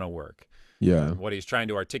want to work. Yeah. And what he's trying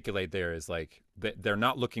to articulate there is like they're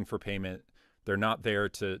not looking for payment. They're not there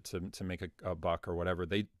to make a buck or whatever.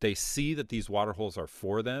 They see that these water holes are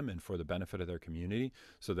for them and for the benefit of their community.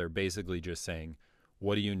 So they're basically just saying,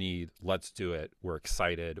 what do you need? Let's do it. We're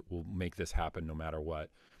excited. We'll make this happen no matter what.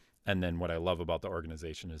 And then what I love about the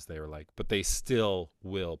organization is they were like, but they still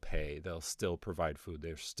will pay. They'll still provide food.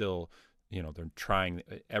 They're still, they're trying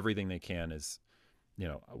everything they can is,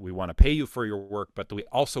 we want to pay you for your work, but we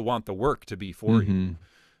also want the work to be for you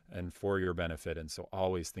and for your benefit. And so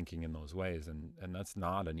always thinking in those ways. And that's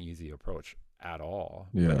not an easy approach at all,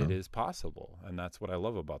 but it is possible. And that's what I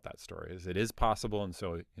love about that story, is it is possible. And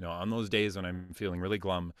so, on those days when I'm feeling really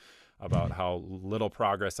glum about how little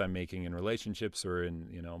progress I'm making in relationships or in,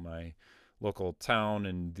 my local town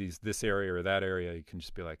and this area or that area, you can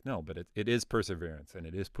just be like, no, but it is perseverance, and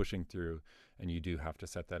it is pushing through, and you do have to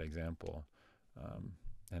set that example.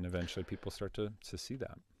 And eventually people start to see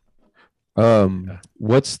that.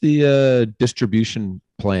 What's the distribution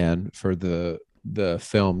plan for the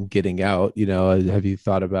film getting out? Have you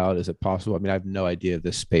thought about, is it possible? I mean, I have no idea of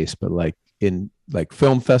this space, but like in like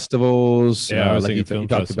film festivals, like you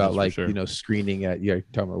talked about, like, sure. Screening at, you're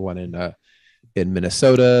talking about one in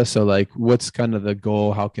Minnesota. So like, what's kind of the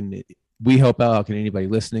goal? How can we help out? How can anybody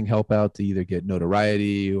listening help out to either get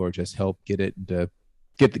notoriety or just help get it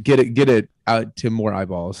out to more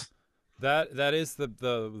eyeballs? That is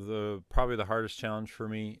the probably the hardest challenge for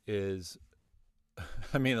me is,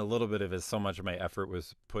 I mean, a little bit of it, so much of my effort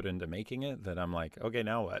was put into making it that I'm like, okay,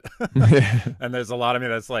 now what? And there's a lot of me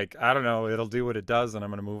that's like, I don't know, it'll do what it does, and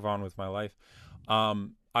I'm going to move on with my life.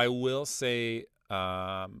 I will say,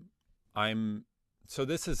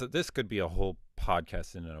 this could be a whole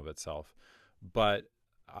podcast in and of itself, but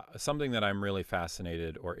something that I'm really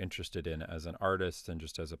fascinated or interested in as an artist and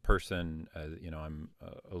just as a person, I'm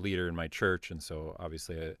a leader in my church, and so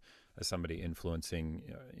obviously as somebody influencing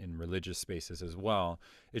in religious spaces as well,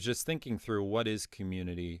 is just thinking through what is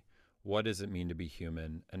community, what does it mean to be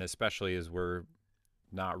human, and especially as we're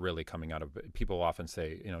not really coming out of, people often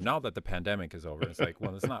say, now that the pandemic is over, it's like,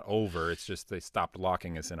 well, it's not over, it's just they stopped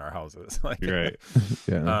locking us in our houses. Like, right.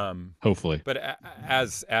 Yeah. Hopefully. But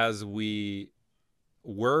as we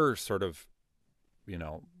were sort of,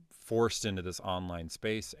 forced into this online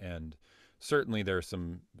space, and certainly there's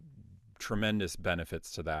some tremendous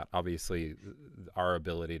benefits to that. Obviously, our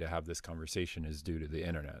ability to have this conversation is due to the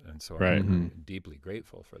internet, and so I'm deeply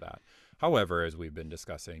grateful for that. However, as we've been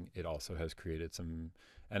discussing, it also has created and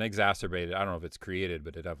exacerbated, I don't know if it's created,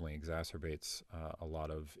 but it definitely exacerbates a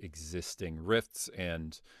lot of existing rifts.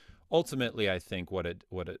 And ultimately, I think what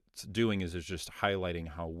it's doing is just highlighting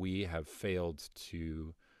how we have failed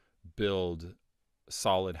to build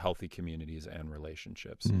solid, healthy communities and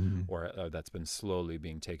relationships, or that's been slowly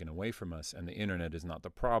being taken away from us. And the internet is not the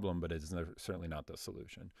problem, but it's certainly not the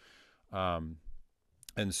solution.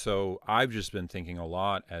 And so I've just been thinking a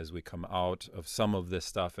lot as we come out of some of this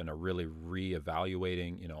stuff and are really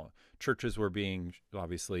reevaluating, churches were being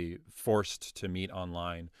obviously forced to meet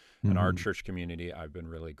online, and our church community I've been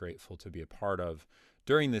really grateful to be a part of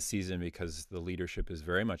during this season, because the leadership is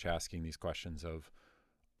very much asking these questions of,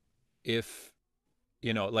 if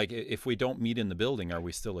we don't meet in the building, are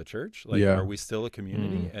we still a church? Like, are we still a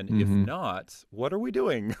community? And if not, what are we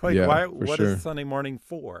doing? Like, what is Sunday morning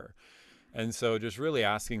for? And so just really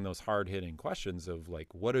asking those hard-hitting questions of,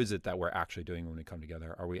 like, what is it that we're actually doing when we come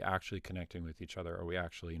together? Are we actually connecting with each other? Are we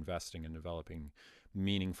actually investing in developing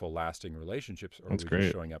meaningful, lasting relationships? Or are we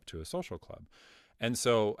just showing up to a social club? And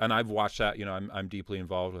so, and I've watched that, I'm deeply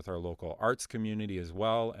involved with our local arts community as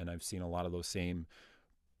well, and I've seen a lot of those same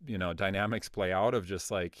dynamics play out of just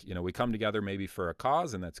like, we come together maybe for a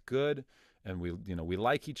cause, and that's good, and we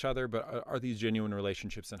like each other, but are these genuine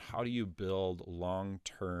relationships, and how do you build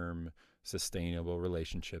long-term sustainable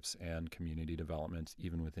relationships and community development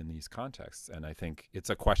even within these contexts? And I think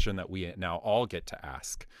it's a question that we now all get to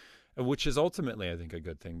ask which is ultimately, I think, a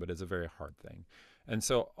good thing, but it's a very hard thing. And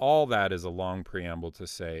so all that is a long preamble to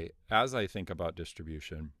say, as I think about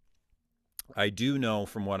distribution, I do know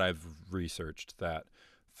from what I've researched that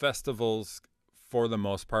festivals, for the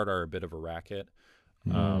most part, are a bit of a racket.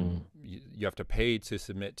 You have to pay to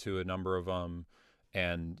submit to a number of them,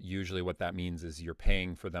 and usually what that means is you're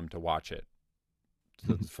paying for them to watch it,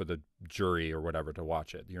 for the jury or whatever to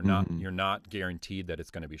watch it. You're not guaranteed that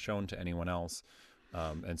it's going to be shown to anyone else.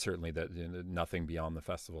 And certainly that nothing beyond the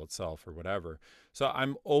festival itself or whatever. So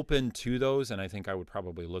I'm open to those, and I think I would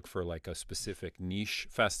probably look for like a specific niche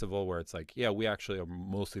festival where it's like, yeah, we actually are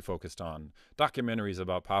mostly focused on documentaries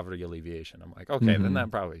about poverty alleviation. I'm like, okay, then that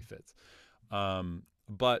probably fits.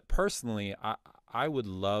 But personally, I would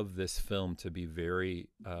love this film to be very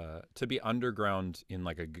to be underground in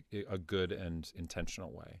like a good and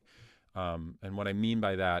intentional way. And what I mean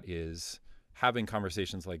by that is having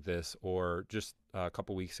conversations like this, or just a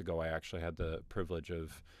couple weeks ago, I actually had the privilege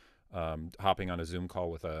of hopping on a Zoom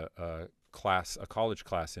call with a college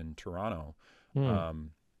class in Toronto,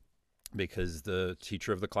 because the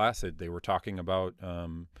teacher of the class, they were talking about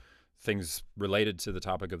things related to the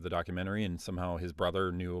topic of the documentary, and somehow his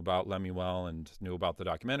brother knew about LeManuel and knew about the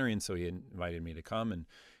documentary, and so he invited me to come, and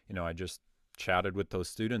I just chatted with those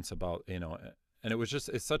students about, and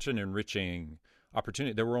it's such an enriching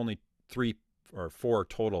opportunity. There were only 3 or 4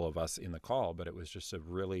 total of us in the call, but it was just a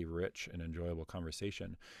really rich and enjoyable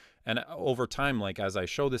conversation. And over time, like as I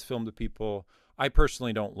show this film to people, I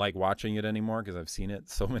personally don't like watching it anymore because I've seen it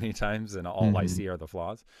so many times and all I see are the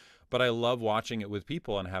flaws. But I love watching it with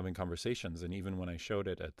people and having conversations. And even when I showed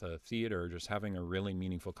it at the theater, just having a really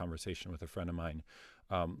meaningful conversation with a friend of mine.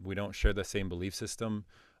 We don't share the same belief system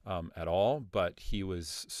at all, but he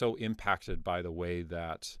was so impacted by the way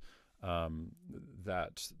that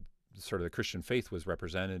that sort of the Christian faith was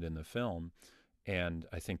represented in the film. And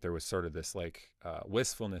I think there was sort of this like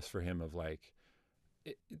wistfulness for him of like,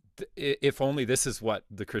 if only this is what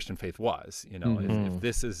the Christian faith was,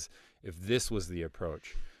 if this was the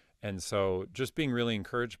approach. And so just being really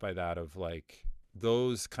encouraged by that, of like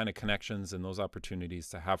those kind of connections and those opportunities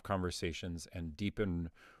to have conversations and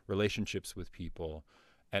deepen relationships with people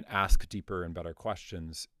and ask deeper and better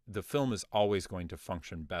questions. The film is always going to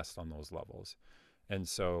function best on those levels. And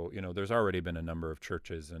so, there's already been a number of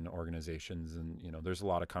churches and organizations, and, there's a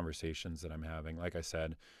lot of conversations that I'm having. Like I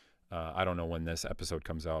said, I don't know when this episode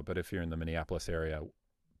comes out, but if you're in the Minneapolis area,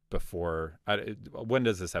 when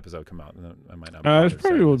does this episode come out? I might not. It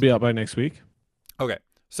probably will be out by next week. Okay.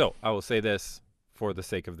 So I will say this for the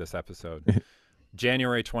sake of this episode.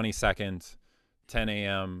 January 22nd, 10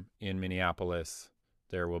 a.m. in Minneapolis,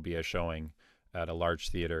 there will be a showing at a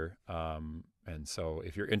large theater. And so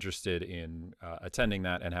if you're interested in attending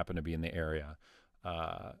that and happen to be in the area,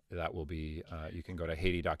 that will be, you can go to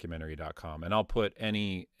HaitiDocumentary.com, and I'll put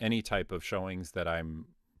any type of showings that I'm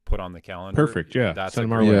put on the calendar. Perfect. Yeah. That's a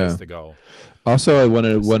great place to go. Also,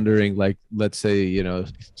 I wondering, like, let's say,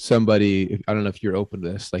 somebody, I don't know if you're open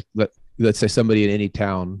to this, like, let's say somebody in any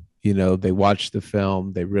town, they watch the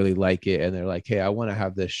film, they really like it, and they're like, hey, I want to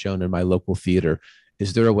have this shown in my local theater.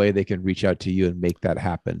 Is there a way they can reach out to you and make that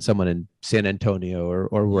happen? Someone in San Antonio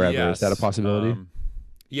or wherever. Yes. Is that a possibility?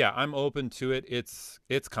 Yeah, I'm open to it. It's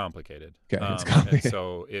complicated. Okay, it's complicated. And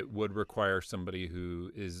so it would require somebody who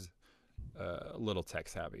is a little tech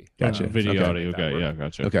savvy. Gotcha. Video, audio guy. Yeah,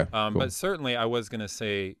 gotcha. Okay. Cool. But certainly I was going to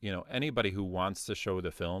say, anybody who wants to show the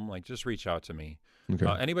film, like, just reach out to me. Okay.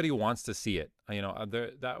 Anybody who wants to see it,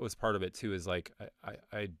 that was part of it too, is like,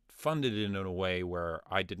 I funded it in a way where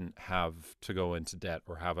I didn't have to go into debt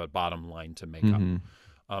or have a bottom line to make up.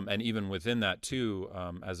 And even within that too,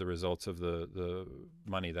 as a result of the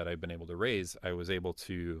money that I've been able to raise, I was able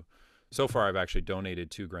to, so far I've actually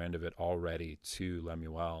donated $2,000 of it already to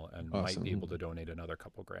LeManuel, and might be able to donate another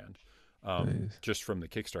couple grand, just from the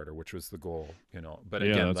Kickstarter, which was the goal, But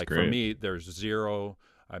again, like, great. For me,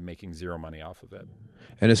 I'm making zero money off of it.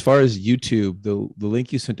 And as far as YouTube, the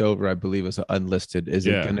link you sent over, I believe, is unlisted. Is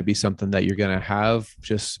it going to be something that you're going to have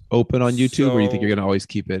just open on YouTube, or you think you're going to always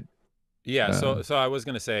keep it? Yeah. So I was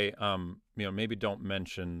going to say, maybe don't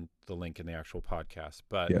mention the link in the actual podcast,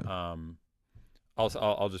 but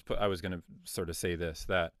I'll just put, I was going to sort of say this,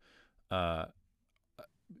 that,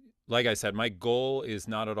 like I said, my goal is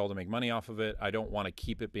not at all to make money off of it. I don't want to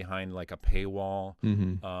keep it behind like a paywall.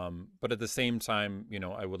 But at the same time,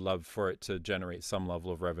 I would love for it to generate some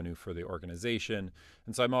level of revenue for the organization.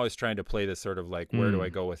 And so I'm always trying to play this sort of like, where do I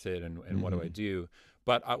go with it, and what do I do?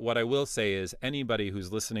 But what I will say is, anybody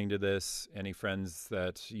who's listening to this, any friends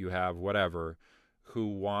that you have, whatever, who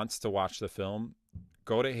wants to watch the film,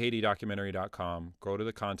 go to HaitiDocumentary.com, go to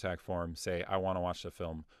the contact form, say, I want to watch the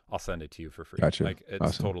film. I'll send it to you for free. Gotcha. Like, it's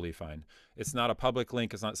Awesome. totally fine. It's not a public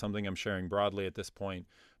link. It's not something I'm sharing broadly at this point.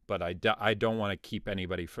 But I don't want to keep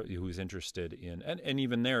anybody who's interested in, and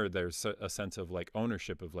even there's a sense of like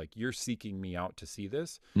ownership of like, you're seeking me out to see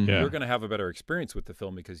this. Yeah. You're going to have a better experience with the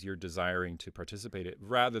film because you're desiring to participate in it,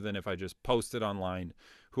 rather than if I just post it online,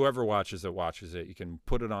 whoever watches it. You can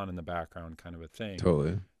put it on in the background, kind of a thing.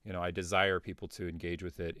 Totally. You know, I desire people to engage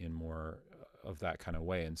with it in more of that kind of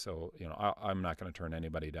way. And so, you know, I'm not going to turn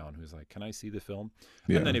anybody down who's like, can I see the film?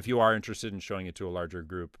 Yeah. And then if you are interested in showing it to a larger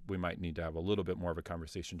group, we might need to have a little bit more of a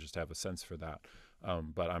conversation just to have a sense for that.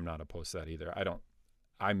 But I'm not opposed to that either.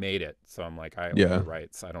 I made it. So I'm like, I own the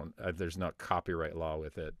rights. There's no copyright law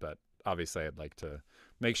with it, but obviously I'd like to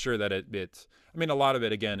make sure that it's, I mean, a lot of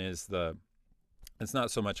it again is it's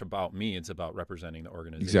not so much about me. It's about representing the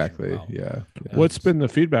organization. Exactly. Well. Yeah. What's been the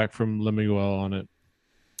feedback from LeManuel on it?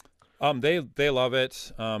 They love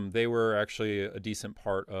it. They were actually a decent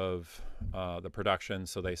part of the production,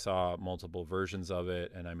 so they saw multiple versions of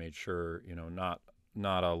it, and I made sure, you know,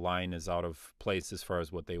 not a line is out of place as far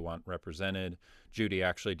as what they want represented. Judy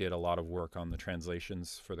actually did a lot of work on the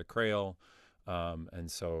translations for the Creole, and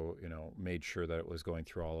so, you know, made sure that it was going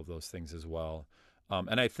through all of those things as well.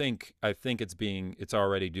 And I think it's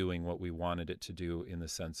already doing what we wanted it to do, in the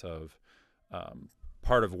sense of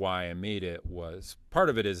part of why I made it was, part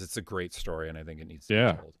of it is it's a great story and I think it needs to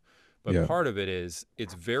be told. But part of it is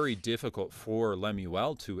it's very difficult for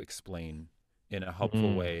LeManuel to explain in a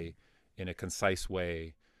helpful way, in a concise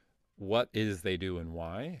way, what is they do and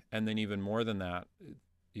why. And then even more than that,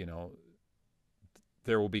 you know,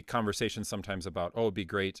 there will be conversations sometimes about, oh, it'd be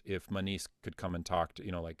great if Manish could come and talk to,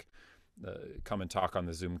 you know, like come and talk on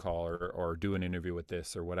the Zoom call or do an interview with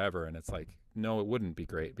this or whatever. And it's like, no, it wouldn't be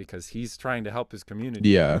great because he's trying to help his community.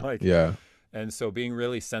 Yeah. Like, yeah. And so being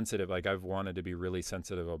really sensitive, like I've wanted to be really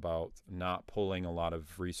sensitive about not pulling a lot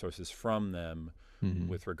of resources from them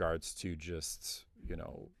with regards to just, you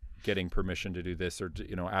know, getting permission to do this or,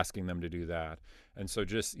 you know, asking them to do that. And so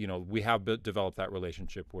just, you know, we have developed that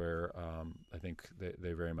relationship where I think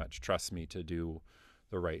they very much trust me to do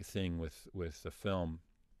the right thing with the film.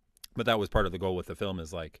 But that was part of the goal with the film,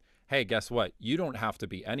 is like, hey, guess what? You don't have to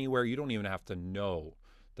be anywhere. You don't even have to know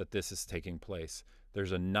that this is taking place.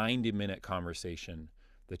 There's a 90-minute conversation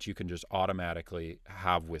that you can just automatically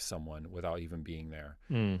have with someone without even being there.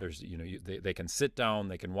 There's, you know, they can sit down,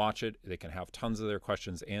 they can watch it, they can have tons of their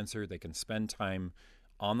questions answered, they can spend time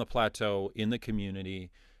on the plateau in the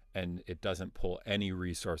community, and it doesn't pull any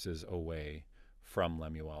resources away from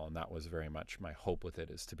LeManuel. And that was very much my hope with it,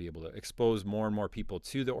 is to be able to expose more and more people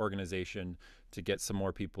to the organization, to get some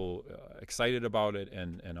more people excited about it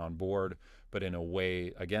and on board, but in a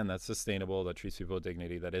way, again, that's sustainable, that treats people with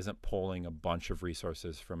dignity, that isn't pulling a bunch of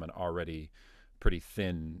resources from an already pretty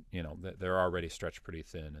thin, you know, they're already stretched pretty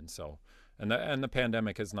thin. And so, and the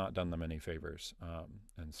pandemic has not done them any favors.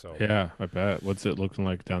 And so, yeah, I bet. What's it looking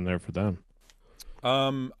like down there for them?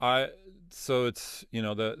 So it's, you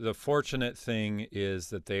know, the fortunate thing is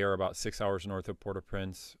that they are about 6 hours north of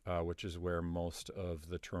Port-au-Prince, which is where most of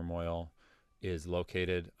the turmoil is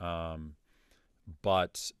located.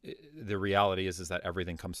 But the reality is that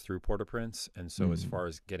everything comes through Port-au-Prince. And so as far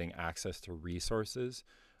as getting access to resources,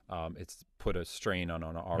 it's put a strain on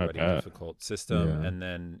an already difficult system. Yeah. And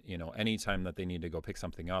then, you know, anytime that they need to go pick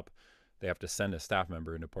something up, they have to send a staff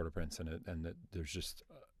member into Port-au-Prince, and there's just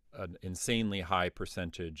an insanely high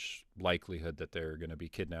percentage likelihood that they're going to be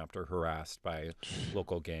kidnapped or harassed by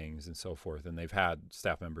local gangs and so forth. And they've had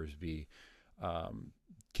staff members be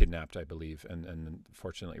kidnapped, I believe, and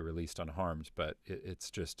fortunately released unharmed. But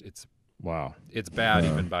it's wow, it's bad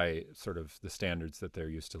even by sort of the standards that they're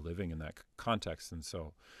used to living in that context. And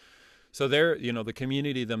so they're, you know, the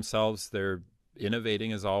community themselves, they're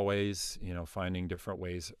innovating as always, you know, finding different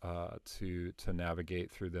ways to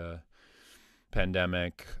navigate through the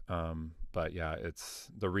pandemic. But yeah, it's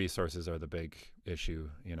the resources are the big issue.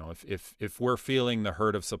 You know, if we're feeling the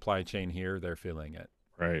hurt of supply chain here, they're feeling it,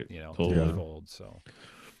 right? You know, totally. tenfold. So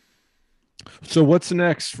what's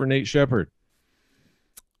next for Nate Sheppard?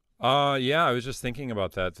 Yeah, I was just thinking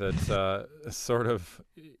about that sort of,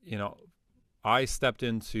 you know, I stepped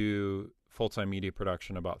into full-time media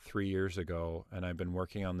production about 3 years ago, and I've been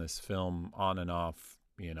working on this film on and off,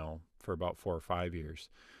 you know, for about 4 or 5 years.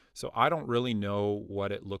 So I don't really know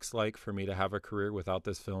what it looks like for me to have a career without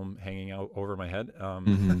this film hanging out over my head.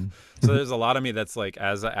 So there's a lot of me that's like,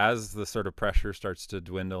 as the sort of pressure starts to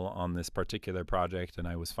dwindle on this particular project, and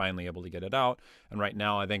I was finally able to get it out. And right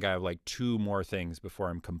now I think I have like 2 more things before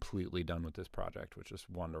I'm completely done with this project, which is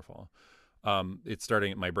wonderful. it's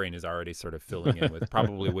starting. My brain is already sort of filling in with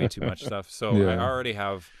probably way too much stuff. So I Yeah. already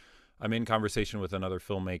have. I'm in conversation with another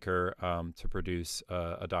filmmaker to produce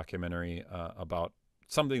a documentary about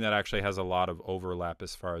something that actually has a lot of overlap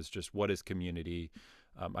as far as just what is community.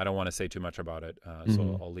 I don't want to say too much about it,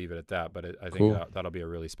 so I'll leave it at that. But I think Cool. that'll be a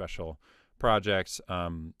really special project.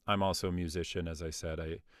 I'm also a musician, as I said.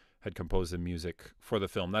 I had composed the music for the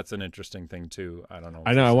film. That's an interesting thing too. I don't know.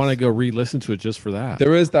 I know. I want to go re-listen to it just for that.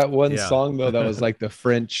 There was that one Yeah. song though that was like the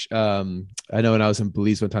French. I know when I was in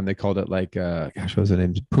Belize one time they called it like gosh, what was the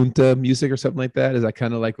name? Punta music or something like that. Is that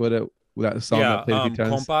kind of like what that song that played a few times?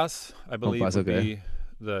 Compas, I believe, Compas, would okay.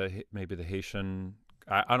 be maybe the Haitian.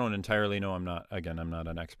 I don't entirely know. I'm not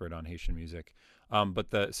an expert on Haitian music.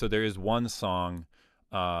 But so there is one song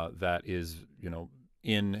that is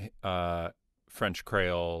in French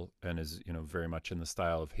Creole and is very much in the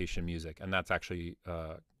style of Haitian music, and that's actually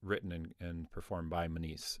written and performed by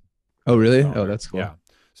Manis. Oh, really? Oh, Founder. that's cool. Yeah.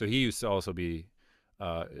 So he used to also be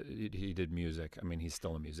he did music. I mean, he's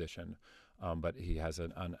still a musician, but he has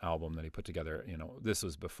an album that he put together. This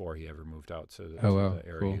was before he ever moved out to Oh, wow. the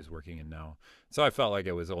area Cool. he's working in now. So I felt like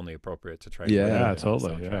it was only appropriate to try. Yeah. to Yeah, put it on the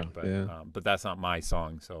totally, soundtrack, yeah. But that's not my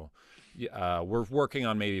song. So we're working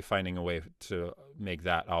on maybe finding a way to make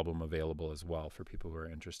that album available as well for people who are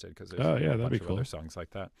interested, because there's Oh, yeah, a that'd bunch be of cool. other songs like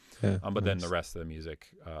that. Yeah, But then nice. the rest of the music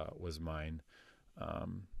was mine.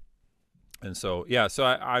 And so, yeah, so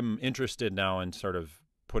I'm interested now in sort of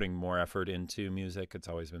putting more effort into music. It's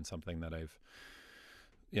always been something that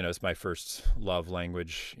it's my first love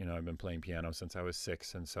language. I've been playing piano since I was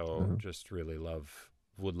 6. And so just really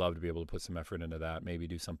would love to be able to put some effort into that, maybe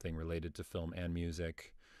do something related to film and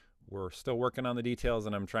music. We're still working on the details,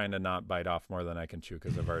 and I'm trying to not bite off more than I can chew,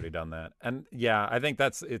 because I've already done that. And yeah, I think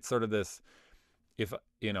it's sort of this, if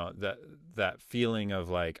that feeling of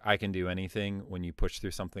like I can do anything when you push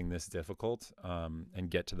through something this difficult, and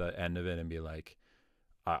get to the end of it and be like,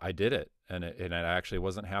 I did it, and it actually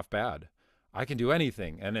wasn't half bad. I can do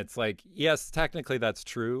anything. And it's like, yes, technically that's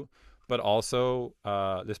true, but also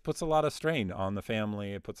this puts a lot of strain on the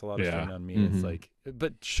family. It puts a lot of strain on me. It's like,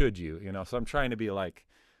 but should you, so I'm trying to be like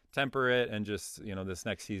temperate, and just, this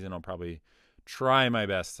next season I'll probably try my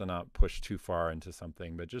best to not push too far into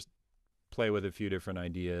something, but just play with a few different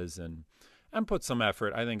ideas and put some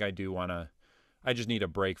effort. I think I just need a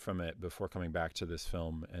break from it before coming back to this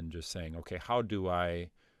film and just saying, okay, how do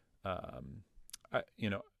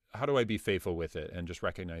how do I be faithful with it, and just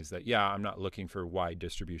recognize that, yeah, I'm not looking for wide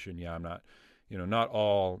distribution. Yeah, I'm not, not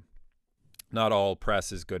all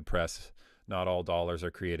press is good press. Not all dollars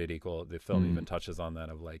are created equal. The film even touches on that,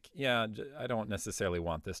 of like, yeah, I don't necessarily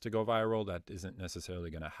want this to go viral. That isn't necessarily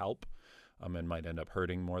going to help. And might end up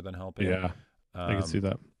hurting more than helping. Yeah, I can see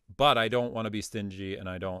that. But I don't want to be stingy, and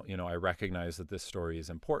I don't, I recognize that this story is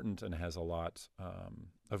important and has a lot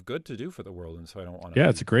of good to do for the world, and so I don't want to. Yeah,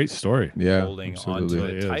 it's a great story. Yeah, holding absolutely. onto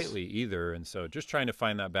it It is. tightly either, and so just trying to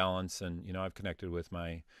find that balance. And I've connected with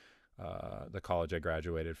my the college I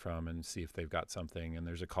graduated from, and see if they've got something. And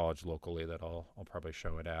there's a college locally that I'll probably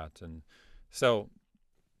show it at, and so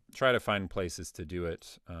try to find places to do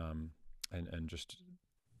it, and just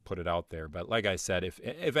put it out there. But like I said,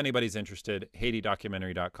 if anybody's interested,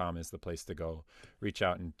 HaitiDocumentary.com is the place to go. Reach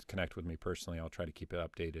out and connect with me personally. I'll try to keep it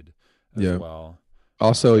updated as well.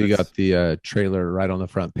 Also, you got the trailer right on the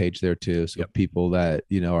front page there too. So Yep. people that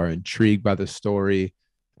are intrigued by the story,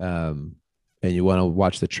 and you want to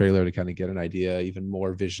watch the trailer to kind of get an idea even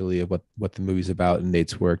more visually of what the movie's about and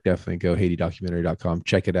Nate's work, definitely go HaitiDocumentary.com,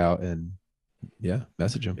 check it out, and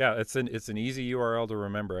message him. Yeah, it's an easy URL to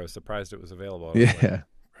remember. I was surprised it was available. Yeah.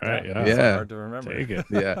 Right. It's Yeah. not hard to remember. Take it.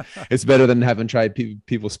 Yeah, it's better than having tried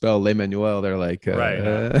people spell LeManuel. They're like, Right.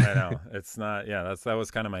 I know. It's not. Yeah, that was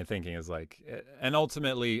kind of my thinking, is like, and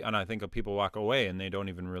ultimately, and I think people walk away and they don't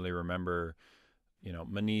even really remember,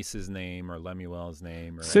 Manis's name or Lemuel's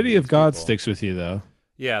name. Or City any of these God people. sticks with you though.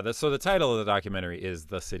 Yeah. So the title of the documentary is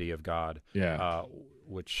The City of God. Yeah.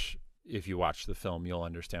 Which, if you watch the film, you'll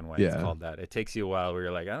understand why Yeah. it's called that. It takes you a while where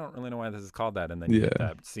you're like, I don't really know why this is called that, and then you get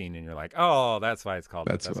that scene and you're like, oh, that's why it's called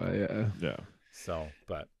That's that. why. Cool. Yeah. Yeah. So,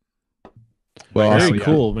 but Well, Very awesome.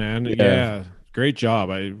 cool, man. Yeah. Yeah. Great job.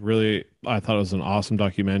 I thought it was an awesome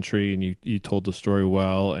documentary, and you told the story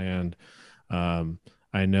well. And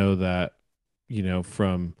I know that,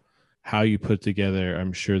 from how you put together,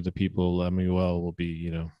 I'm sure the people of Lemuel will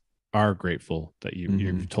be, are grateful that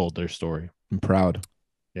you've told their story. I'm proud.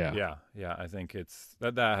 Yeah. Yeah. I think it's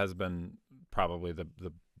that has been probably the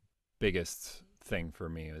biggest thing for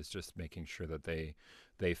me, is just making sure that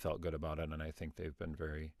they felt good about it, and I think they've been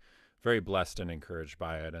very, very blessed and encouraged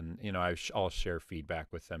by it. And, you know, I'll share feedback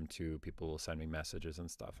with them too. People will send me messages and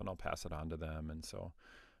stuff, and I'll pass it on to them. And so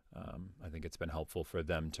I think it's been helpful for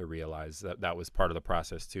them to realize that that was part of the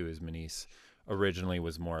process too. Is Manice originally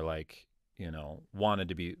was more like, you know, wanted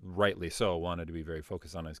to be, rightly so, wanted to be very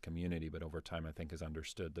focused on his community, but over time I think has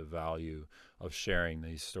understood the value of sharing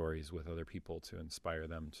these stories with other people to inspire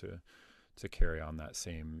them to carry on that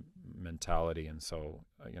same mentality. And so,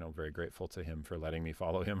 you know, very grateful to him for letting me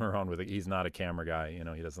follow him around with it. He's not a camera guy, you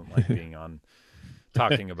know, he doesn't like being on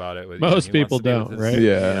talking about it with most you know, people don't, right?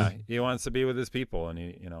 Yeah. He wants to be with his people, and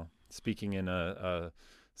he, you know, speaking in a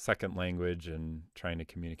second language and trying to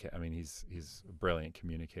communicate. I mean, he's a brilliant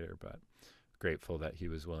communicator, but grateful that he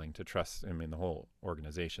was willing to trust, I mean, the whole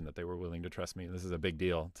organization, that they were willing to trust me. This is a big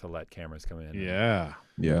deal to let cameras come in Yeah.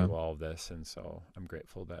 and do all of this. And so I'm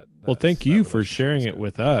grateful that Well, thank you for sharing it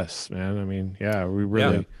with us, man. I mean, yeah, we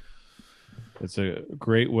really, it's a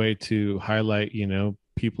great way to highlight, you know,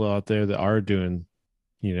 people out there that are doing,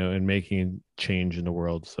 you know, and making change in the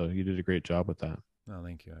world. So you did a great job with that. No,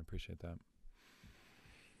 thank you. I appreciate that.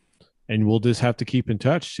 And we'll just have to keep in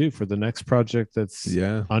touch too for the next project that's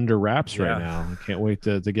under wraps right now. I can't wait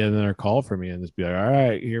to get another call from you and just be like, all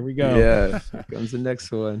right, here we go. Yeah, here comes the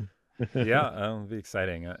next one. Yeah, it'll be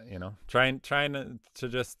exciting. You know, trying to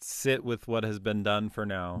just sit with what has been done for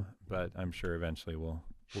now, but I'm sure eventually we'll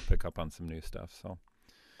pick up on some new stuff. So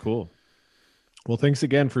cool. Well, thanks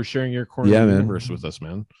again for sharing your corner of the universe with us,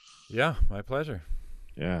 man. Yeah, my pleasure.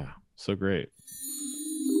 Yeah, so great.